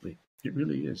otherworldly. It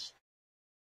really is.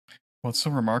 Well, it's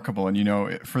so remarkable.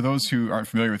 And, for those who aren't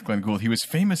familiar with Glenn Gould, he was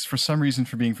famous for some reason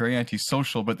for being very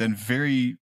antisocial, but then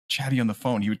very chatty on the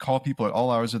phone. He would call people at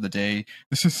all hours of the day.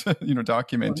 This is,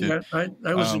 documented. I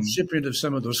was a recipient of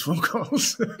some of those phone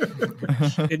calls.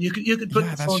 And you could put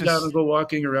the phone down and go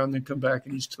walking around and come back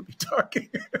and he'd still be talking.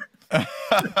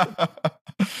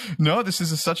 No, this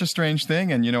is such a strange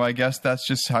thing. And, I guess that's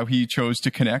just how he chose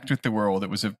to connect with the world. It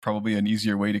was probably an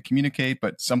easier way to communicate,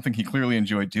 but something he clearly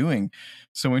enjoyed doing.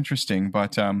 So interesting.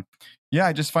 But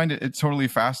I just find it's totally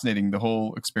fascinating, the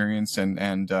whole experience,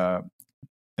 and to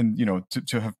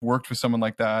have worked with someone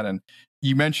like that. And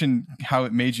you mentioned how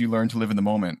it made you learn to live in the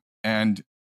moment, and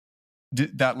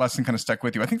that lesson kind of stuck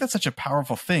with you. I think that's such a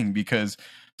powerful thing, because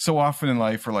so often in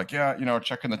life we're like,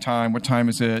 checking the time, what time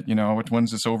is it,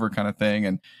 when's this over, kind of thing.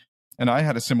 And I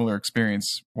had a similar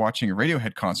experience watching a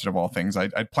Radiohead concert, of all things.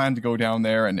 I'd planned to go down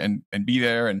there and be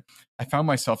there, and I found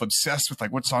myself obsessed with,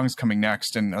 like, what song is coming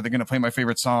next, and are they going to play my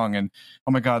favorite song, and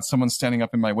oh my God, someone's standing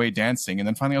up in my way dancing. And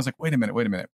then finally I was like, wait a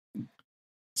minute.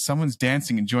 Someone's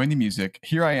dancing, enjoying the music.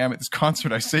 Here I am at this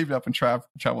concert I saved up and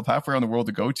traveled halfway around the world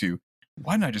to go to.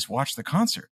 Why didn't I just watch the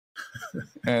concert?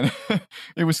 And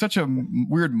it was such a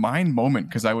weird mind moment,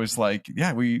 because I was like,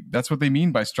 that's what they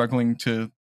mean by struggling to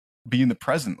be in the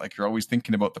present. Like, you're always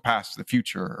thinking about the past, the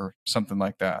future, or something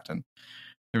like that. And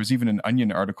there was even an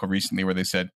Onion article recently where they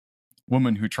said,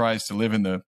 woman who tries to live in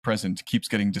the present keeps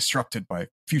getting disrupted by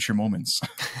future moments.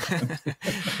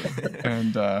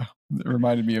 And it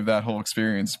reminded me of that whole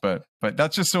experience. But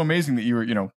that's just so amazing that you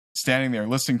were, standing there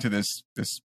listening to this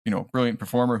brilliant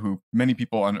performer who many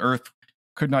people on earth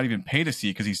could not even pay to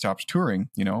see, because he stopped touring,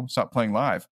 stopped playing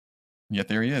live. And yet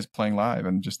there he is playing live.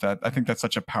 And just that, I think that's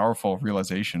such a powerful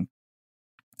realization.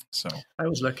 So I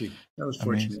was lucky. I was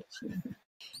fortunate.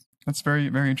 That's very,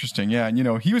 very interesting. Yeah. And, you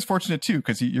know, he was fortunate too,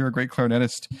 because you're a great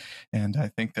clarinetist. And I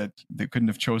think that they couldn't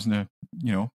have chosen a,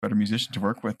 you know, better musician to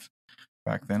work with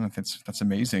back then. That's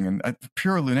amazing. And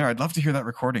Pure Lunaire, I'd love to hear that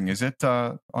recording. Is it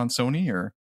on Sony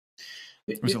or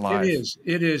was it live?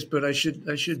 It is. But I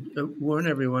should warn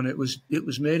everyone. It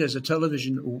was made as a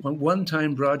television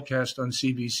one-time broadcast on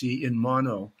CBC in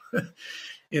mono,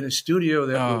 in a studio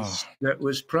that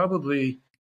was probably,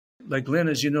 like Glenn,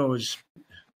 as you know, is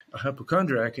a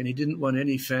hypochondriac, and he didn't want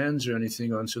any fans or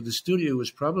anything on. So the studio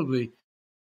was probably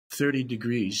 30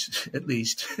 degrees at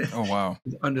least. Oh, wow.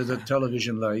 Under the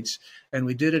television lights. And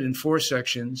we did it in 4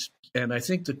 sections. And I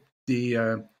think that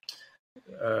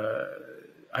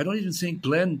I don't even think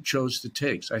Glenn chose the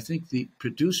takes. I think the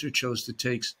producer chose the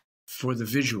takes for the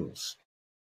visuals.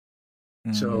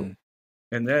 So,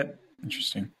 and that,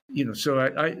 interesting. You know, so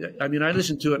I mean, I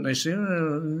listen to it and I say,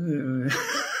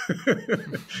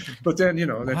 but then, you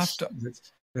know, that's.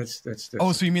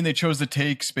 Oh, so you mean they chose the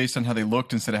takes based on how they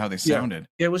looked instead of how they sounded?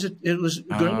 Yeah, it was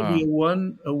going to be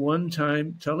a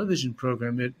one-time television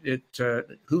program. It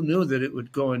who knew that it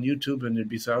would go on YouTube and there'd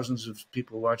be thousands of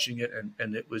people watching it,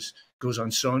 and it goes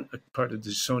on Sony, part of the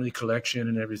Sony collection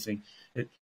and everything. It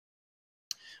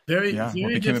very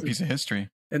became different. A piece of history.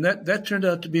 And that turned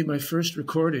out to be my first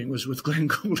recording, was with Glenn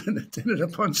Gould, and it ended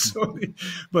up on Sony.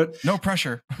 But no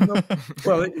pressure.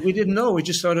 Well, we didn't know. We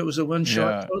just thought it was a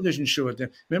one-shot television show.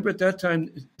 Remember, at that time,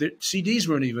 the CDs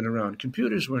weren't even around.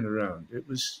 Computers weren't around. It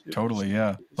was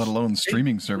let alone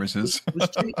streaming services.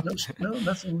 No,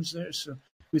 nothing was there. So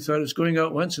we thought it was going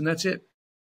out once, and that's it.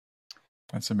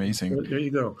 That's amazing. So there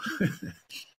you go.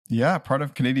 Yeah, part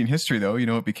of Canadian history, though. You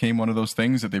know, it became one of those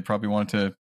things that they probably wanted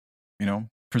to, you know,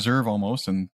 preserve almost,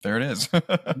 and there it is.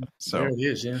 So there it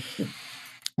is. Yeah.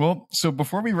 Well, so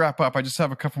before we wrap up, I just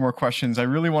have a couple more questions. I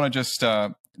really want to just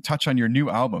touch on your new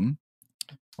album,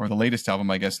 or the latest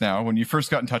album, I guess. Now, when you first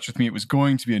got in touch with me, it was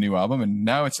going to be a new album, and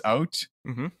now it's out.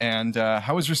 And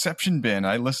how has reception been?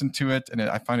 I listened to it, and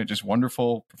I find it just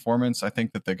wonderful performance. I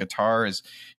think that the guitar is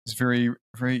very,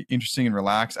 very interesting and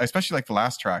relaxed. I especially like the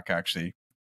last track, actually.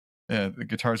 The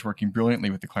guitar is working brilliantly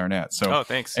with the clarinet. So,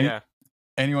 thanks.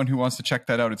 Anyone who wants to check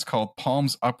that out, it's called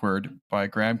Palms Upward by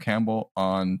Graham Campbell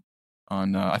on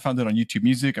I found it on YouTube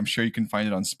Music. I'm sure you can find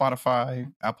it on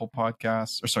Spotify, Apple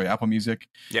Music.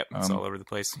 Yep, it's all over the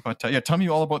place. But tell me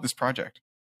all about this project.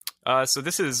 So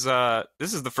this is the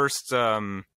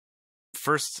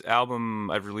first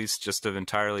album I've released just of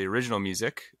entirely original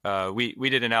music. We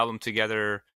did an album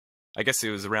together, I guess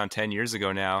it was around 10 years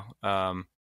ago now.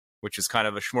 Which is kind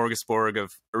of a smorgasbord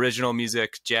of original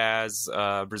music, jazz,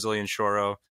 Brazilian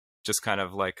choro, just kind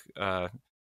of like a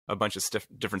bunch of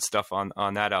different stuff on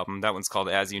that album. That one's called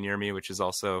As You Near Me, which is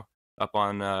also up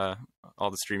on all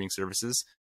the streaming services.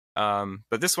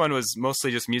 But this one was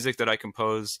mostly just music that I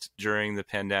composed during the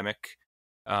pandemic,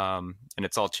 and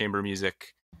it's all chamber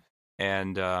music.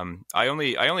 And I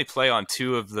only play on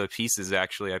 2 of the pieces,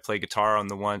 actually. I play guitar on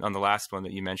the last one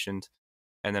that you mentioned.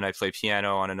 And then I play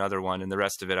piano on another one, and the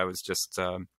rest of it I was just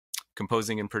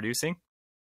composing and producing.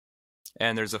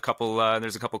 And there's a couple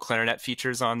clarinet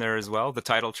features on there as well. The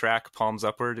title track, Palms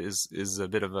Upward, is a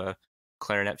bit of a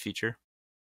clarinet feature.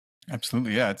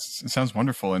 Absolutely, yeah. It sounds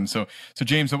wonderful. And so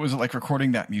James, what was it like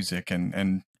recording that music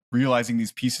and realizing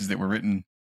these pieces that were written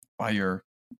by your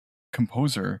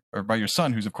composer, or by your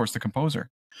son, who's of course the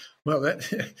composer? Well,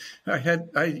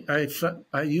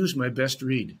 I used my best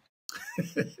read.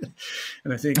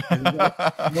 And I think all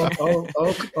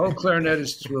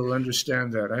clarinetists will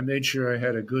understand that. I made sure I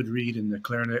had a good read and the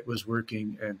clarinet was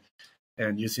working.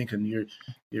 And you're thinking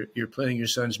you're playing your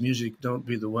son's music. Don't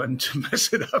be the one to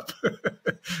mess it up.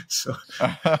 so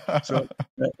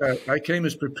I came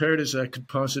as prepared as I could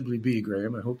possibly be,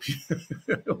 Graham. I hope you.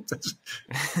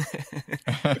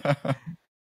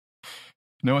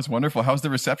 No, it's wonderful. How's the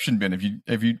reception been?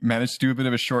 Have you managed to do a bit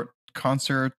of a short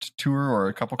concert tour, or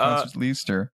a couple concerts at least,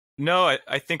 or? No,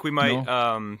 I think we might.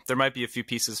 No? There might be a few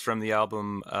pieces from the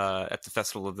album at the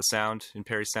Festival of the Sound in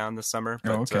Perry Sound this summer.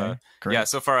 But, Great. Yeah,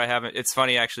 so far I haven't. It's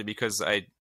funny actually because I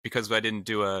didn't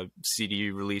do a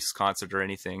CD release concert or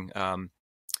anything.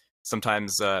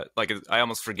 Sometimes like I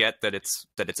almost forget that it's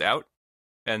out,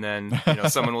 and then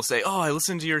someone will say, "Oh, I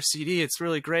listened to your CD. It's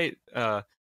really great."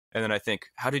 And then I think,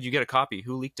 how did you get a copy?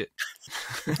 Who leaked it?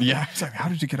 Yeah, exactly. How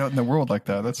did you get out in the world like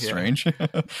that? That's strange.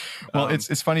 Well,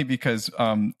 it's funny because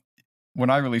when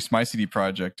I released my CD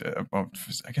project, I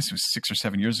guess it was 6 or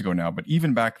 7 years ago now, but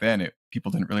even back then,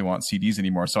 people didn't really want CDs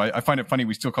anymore. So I find it funny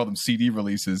we still call them CD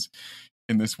releases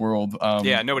in this world.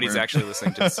 Yeah, nobody's actually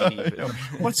listening to the CD.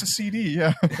 What's a CD?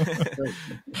 Yeah.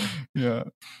 Yeah.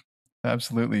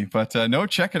 Absolutely. But no,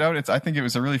 check it out. I think it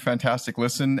was a really fantastic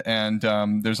listen. And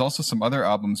there's also some other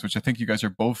albums, which I think you guys are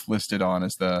both listed on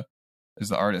as the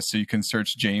artist. So you can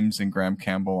search James and Graham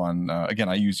Campbell on, again,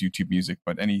 I use YouTube Music,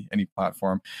 but any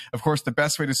platform. Of course, the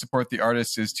best way to support the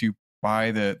artist is to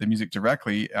buy the music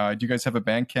directly. Do you guys have a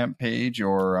Bandcamp page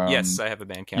or? Yes, I have a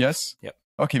Bandcamp. Yes? Yep.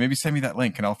 Okay, maybe send me that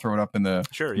link and I'll throw it up in the,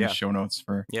 sure, in the show notes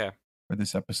for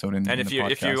this episode. And if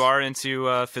you are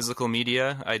into physical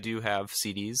media, I do have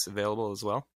CDs available as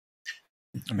well.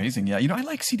 Amazing. Yeah. I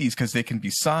like CDs because they can be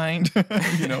signed,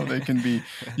 they can be,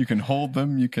 you can hold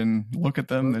them, you can look at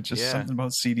them. There's just something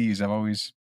about CDs. I've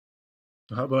always.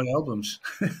 How about albums?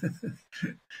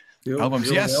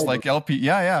 Albums. Yes. Like LP.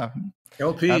 Yeah.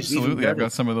 LPs. Absolutely. I've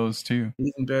got some of those too.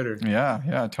 Even better.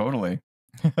 Yeah, totally.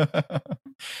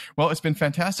 Well, it's been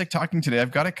fantastic talking today.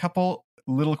 I've got a couple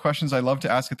little questions I love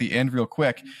to ask at the end real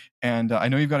quick. And I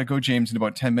know you've got to go, James, in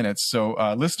about 10 minutes. So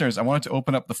listeners, I wanted to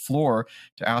open up the floor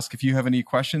to ask if you have any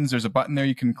questions. There's a button there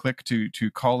you can click to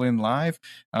call in live.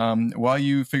 While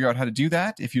you figure out how to do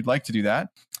that, if you'd like to do that,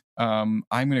 I'm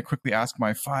going to quickly ask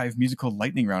my 5 musical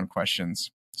lightning round questions.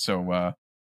 So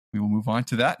we will move on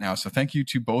to that now. So thank you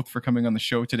to both for coming on the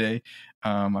show today.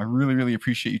 I really, really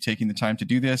appreciate you taking the time to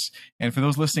do this. And for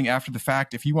those listening after the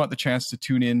fact, if you want the chance to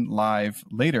tune in live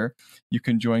later, you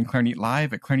can join Clarineat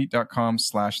Live at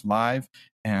clarineat.com/live.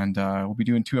 And we'll be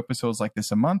doing 2 episodes like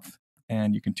this a month.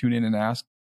 And you can tune in and ask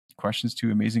questions to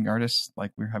amazing artists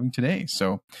like we're having today.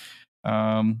 So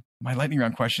my lightning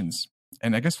round questions.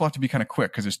 And I guess we'll have to be kind of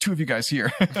quick because there's 2 of you guys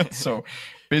here. So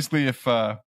basically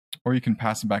or you can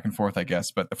pass them back and forth, I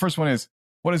guess. But the first one is,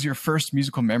 what is your first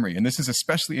musical memory? And this is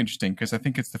especially interesting because I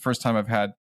think it's the first time I've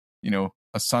had,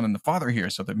 a son and the father here.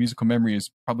 So the musical memory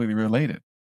is probably related.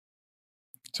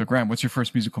 So Graham, what's your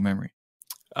first musical memory?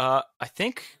 I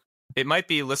think it might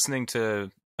be listening to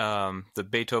the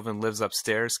Beethoven Lives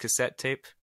Upstairs cassette tape.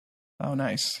 Oh,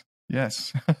 nice.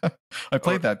 Yes. I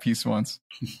played that piece once.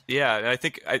 Yeah, I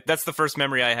think that's the first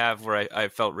memory I have where I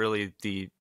felt really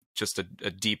just a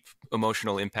deep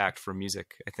emotional impact from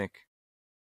music, I think.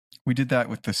 We did that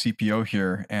with the CPO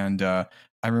here, and I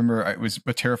remember it was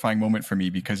a terrifying moment for me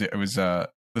because it was the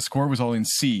score was all in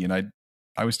C, and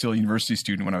I was still a university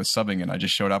student when I was subbing, and I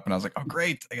just showed up and I was like, oh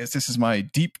great, I guess this is my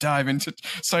deep dive into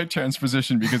sight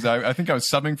transposition because I think I was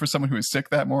subbing for someone who was sick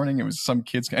that morning. It was some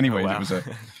kids. Anyway, It was a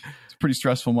pretty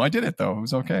stressful. I did it though. It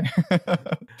was okay.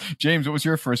 James, what was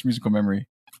your first musical memory?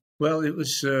 Well, it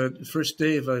was the first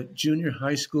day of a junior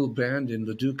high school band in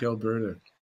Leduc, Alberta.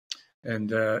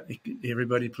 And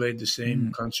everybody played the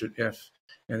same concert F.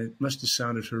 And it must have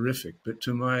sounded horrific. But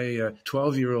to my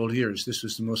 12-year-old ears, this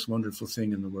was the most wonderful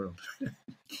thing in the world.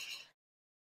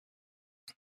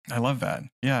 I love that.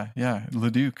 Yeah.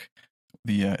 Leduc.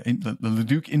 The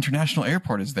Leduc International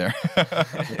Airport is there.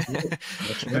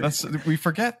 That's right. We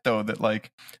forget, though, that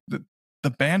like the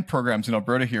band programs in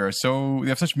Alberta here they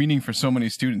have such meaning for so many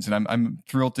students, and I'm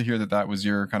thrilled to hear that was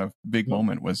your kind of big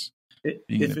moment. Was being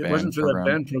if it wasn't for that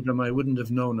band program, I wouldn't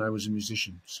have known I was a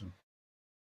musician. So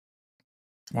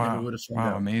wow,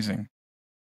 amazing!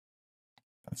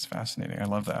 That's fascinating. I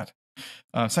love that.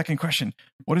 Second question: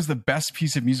 what is the best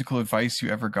piece of musical advice you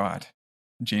ever got?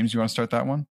 James, you want to start that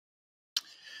one?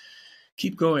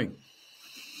 Keep going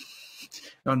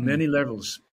on many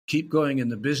levels. Keep going in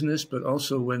the business, but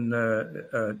also when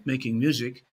making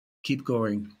music, keep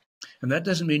going. And that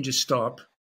doesn't mean just stop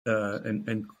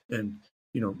and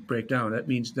break down. That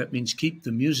means keep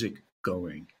the music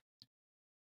going.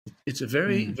 It's a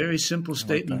very, very simple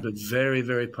statement, but very,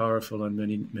 very powerful on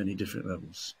many, many different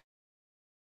levels.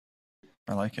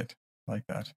 I like it. I like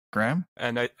that. Graham?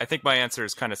 And I think my answer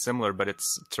is kind of similar, but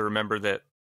it's to remember that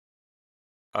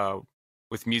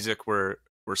with music, we're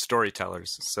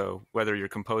storytellers. So whether you're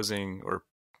composing or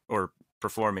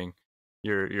performing,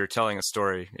 you're telling a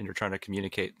story and you're trying to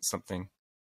communicate something.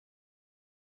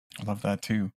 I love that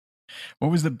too.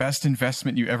 What was the best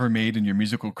investment you ever made in your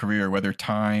musical career, whether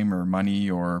time or money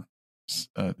or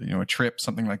a trip,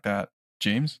 something like that?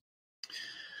 James?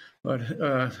 But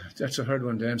that's a hard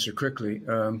one to answer quickly.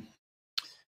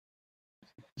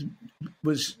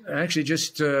 Was actually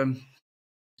just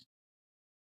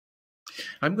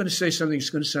I'm going to say something that's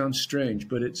going to sound strange,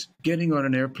 but it's getting on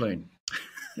an airplane.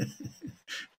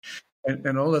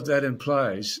 and all that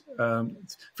implies.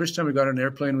 First time I got on an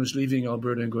airplane was leaving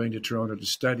Alberta and going to Toronto to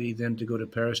study, then to go to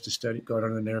Paris to study, got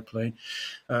on an airplane.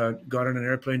 Got on an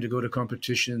airplane to go to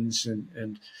competitions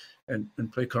and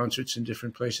play concerts in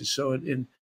different places. So in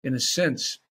a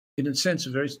sense, a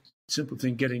very simple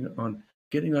thing, getting on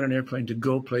an airplane to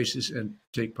go places and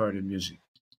take part in music.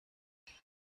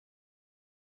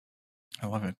 I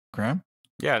love it. Graham?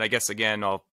 Yeah, and I guess again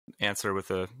I'll answer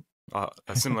with a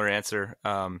a similar answer.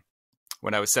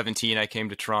 When I was 17, I came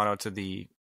to Toronto to the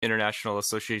International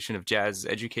Association of Jazz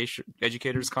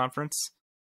Educators Conference,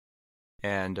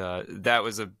 and that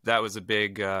was a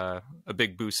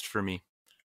big boost for me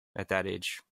at that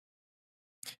age.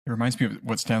 It reminds me of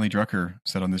what Stanley Drucker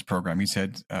said on this program. He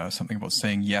said something about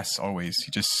saying yes always.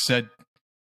 He just said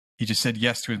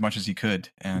yes to as much as he could,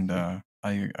 and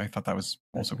I thought that was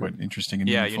also quite interesting and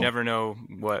meaningful. You never know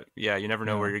where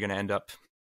you're going to end up.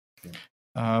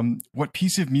 What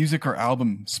piece of music or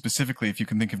album specifically, if you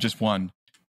can think of just one,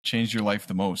 changed your life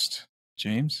the most,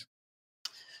 James?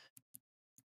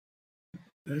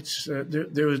 That's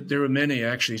there were many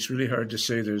actually. It's really hard to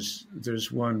say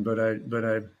there's one, but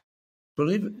I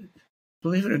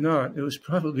believe it or not, it was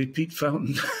probably Pete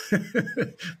Fountain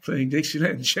playing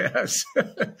Dixieland jazz.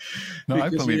 No, I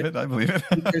believe it.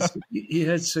 Because he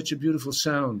had such a beautiful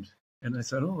sound, and I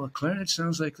thought, oh, a clarinet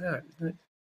sounds like that.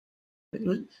 It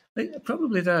was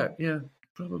probably that, yeah,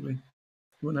 probably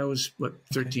when I was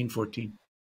 13, 14.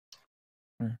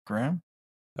 Graham?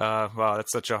 Wow,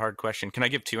 that's such a hard question. Can I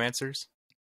give two answers?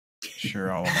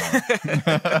 Sure, I'll allow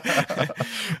it.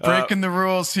 Breaking the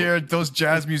rules here, those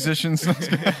jazz musicians.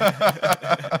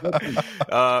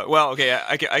 Well, okay,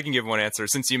 I can give one answer.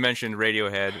 Since you mentioned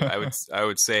Radiohead, I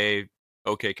would say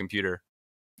OK Computer.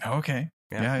 Okay,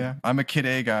 yeah. I'm a Kid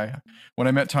A guy. When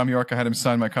I met Tom York, I had him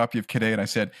sign my copy of Kid A, and I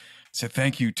said,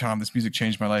 "Thank you, Tom. This music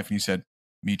changed my life." And he said,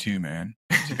 "Me too, man."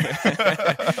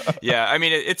 Yeah, I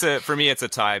mean, for me, it's a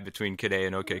tie between Kid A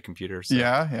and OK Computer. So,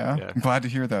 yeah. I'm glad to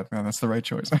hear that, man. That's the right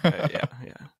choice. Yeah.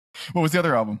 What was the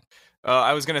other album?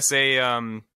 I was gonna say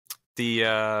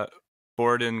the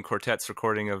Borden Quartet's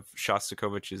recording of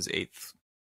Shostakovich's Eighth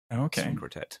String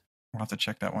Quartet. We'll have to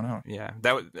check that one out. Yeah,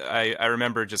 I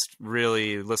remember just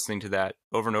really listening to that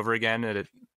over and over again. And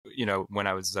when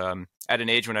I was at an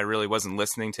age when I really wasn't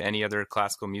listening to any other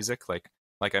classical music,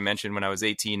 like I mentioned, when I was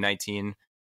 18, 19,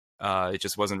 it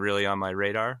just wasn't really on my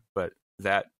radar. But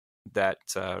that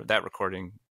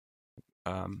recording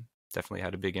definitely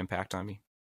had a big impact on me.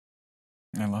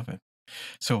 I love it.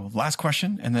 So last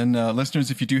question, and then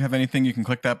listeners, if you do have anything, you can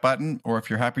click that button, or if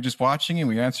you're happy just watching and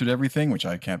we answered everything, which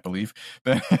I can't believe,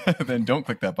 then don't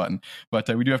click that button. But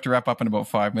we do have to wrap up in about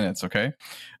 5 minutes, okay?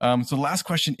 So the last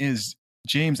question is,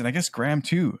 James, and I guess Graham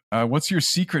too, what's your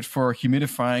secret for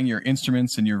humidifying your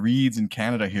instruments and your reeds in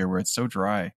Canada here where it's so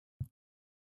dry?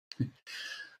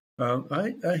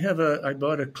 I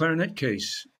bought a clarinet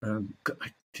case. I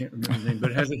can't remember the name,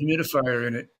 but it has a humidifier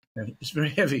in it. And it's very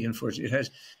heavy, unfortunately.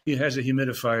 It has a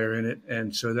humidifier in it,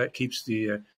 and so that keeps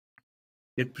it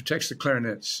protects the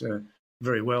clarinets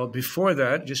very well. Before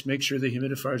that, just make sure the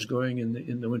humidifier is going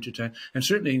in the wintertime. And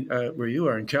certainly where you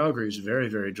are in Calgary is very,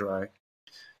 very dry.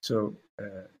 So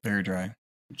very dry.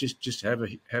 Just have a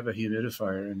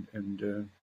humidifier, and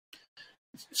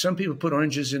some people put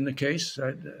oranges in the case.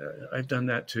 I've done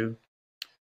that too,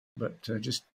 but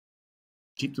just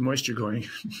keep the moisture going.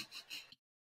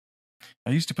 I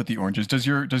used to put the oranges. Does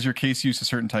your case use a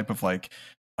certain type of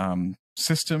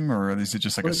system, or is it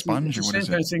just like a sponge, or what is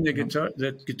it? It's the same kind of thing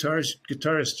that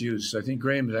guitarists use. I think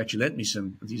Graham has actually lent me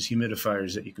some of these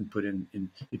humidifiers that you can put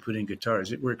in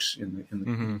guitars. It works in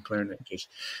the clarinet case,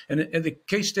 and the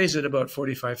case stays at about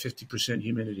 45-50%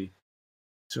 humidity.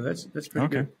 So that's pretty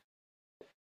good.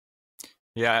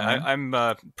 Yeah, I'm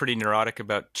pretty neurotic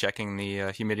about checking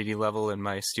the humidity level in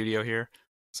my studio here.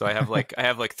 So I have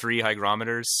like 3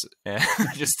 hygrometers,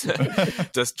 just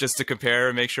to compare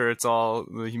and make sure it's all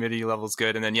the humidity level's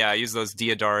good. And then I use those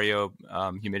Diodario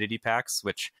humidity packs,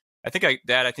 which I think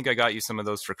I got you some of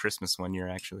those for Christmas one year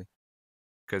actually.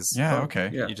 Because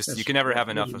you can never have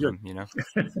enough of them, you know.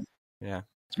 Yeah,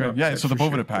 it's great. Yeah, so the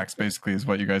Bovida packs basically is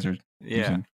what you guys are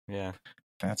using. Yeah,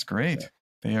 that's great.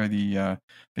 Yeah.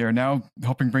 They are now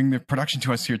helping bring the production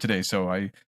to us here today. So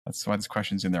that's why this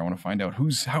question's in there. I want to find out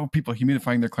how people are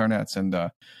humidifying their clarinets, and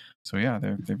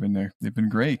they've been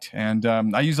great, and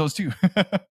I use those too.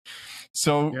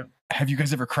 So, have you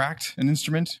guys ever cracked an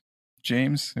instrument?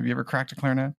 James, have you ever cracked a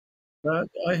clarinet?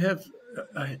 I have.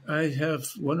 I have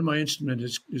one of my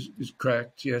instruments is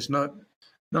cracked. Yes, not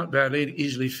badly,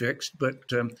 easily fixed, but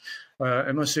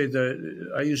I must say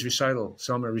I use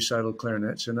Selmer recital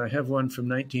clarinets, and I have one from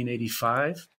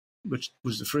 1985, which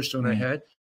was the first one I had.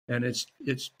 And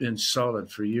it's been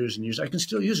solid for years and years. I can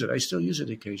still use it. I still use it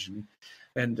occasionally,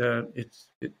 and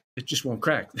it just won't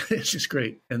crack. It's just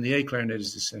great. And the A clarinet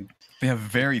is the same. They have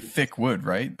very thick wood,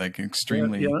 right? Like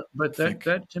extremely. Yeah, but thick.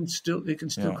 that can still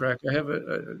crack. I have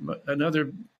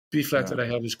another B flat that I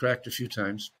have is cracked a few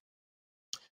times,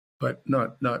 but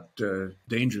not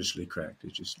dangerously cracked.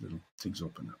 It's just little things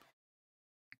open up.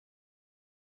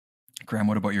 Graham,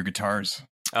 what about your guitars?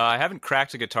 I haven't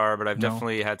cracked a guitar, but I've No?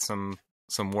 definitely had some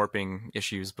warping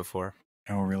issues before.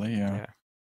 Oh, really? Yeah. Yeah.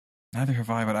 Neither have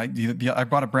I, but I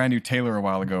bought a brand new Taylor a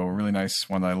while ago, a really nice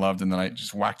one that I loved, and then I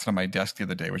just whacked it on my desk the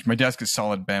other day, which my desk is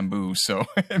solid bamboo, so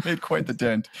it made quite the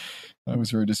dent. I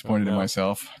was very disappointed in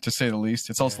myself, to say the least.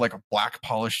 It's also like a black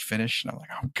polished finish, and I'm like,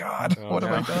 oh God, what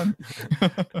have I done?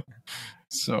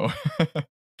 So,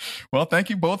 well, thank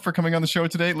you both for coming on the show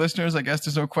today. Listeners, I guess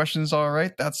there's no questions. All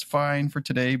right, that's fine for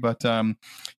today, but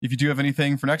if you do have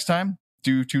anything for next time,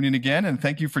 do tune in again, and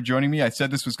thank you for joining me. I said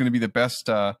this was going to be the best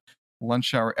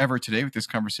lunch hour ever today with this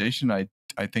conversation. I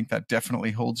think that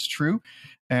definitely holds true.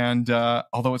 And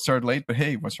although it started late, but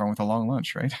hey, what's wrong with a long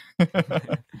lunch, right?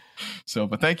 So,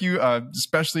 but thank you,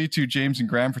 especially to James and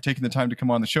Graham for taking the time to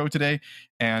come on the show today.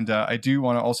 And I do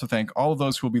want to also thank all of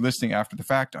those who will be listening after the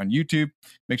fact on YouTube.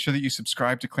 Make sure that you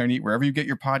subscribe to Clarineat wherever you get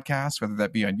your podcasts, whether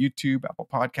that be on YouTube, Apple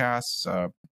Podcasts,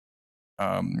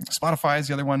 Spotify is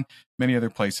the other one, many other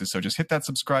places. So just hit that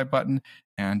subscribe button,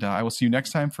 and I will see you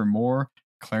next time for more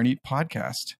Clarineat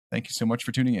podcast. Thank you so much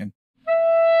for tuning in.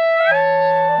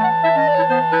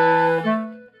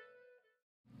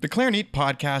 The Clarineat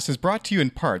podcast is brought to you in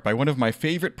part by one of my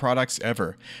favorite products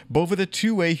ever, Boveda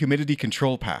two-way humidity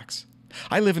control packs.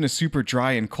 I live in a super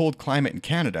dry and cold climate in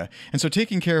Canada, and so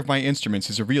taking care of my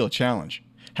instruments is a real challenge.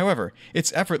 However,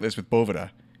 it's effortless with Boveda.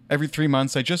 Every 3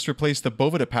 months, I just replace the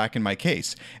Boveda pack in my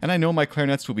case, and I know my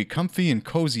clarinets will be comfy and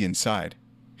cozy inside.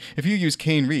 If you use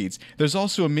cane reeds, there's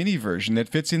also a mini version that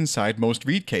fits inside most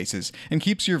reed cases and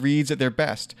keeps your reeds at their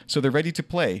best, so they're ready to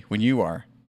play when you are.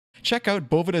 Check out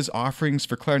Boveda's offerings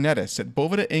for clarinetists at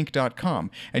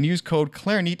bovedainc.com and use code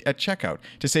Clarineat at checkout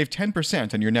to save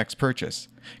 10% on your next purchase.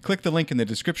 Click the link in the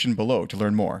description below to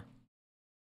learn more.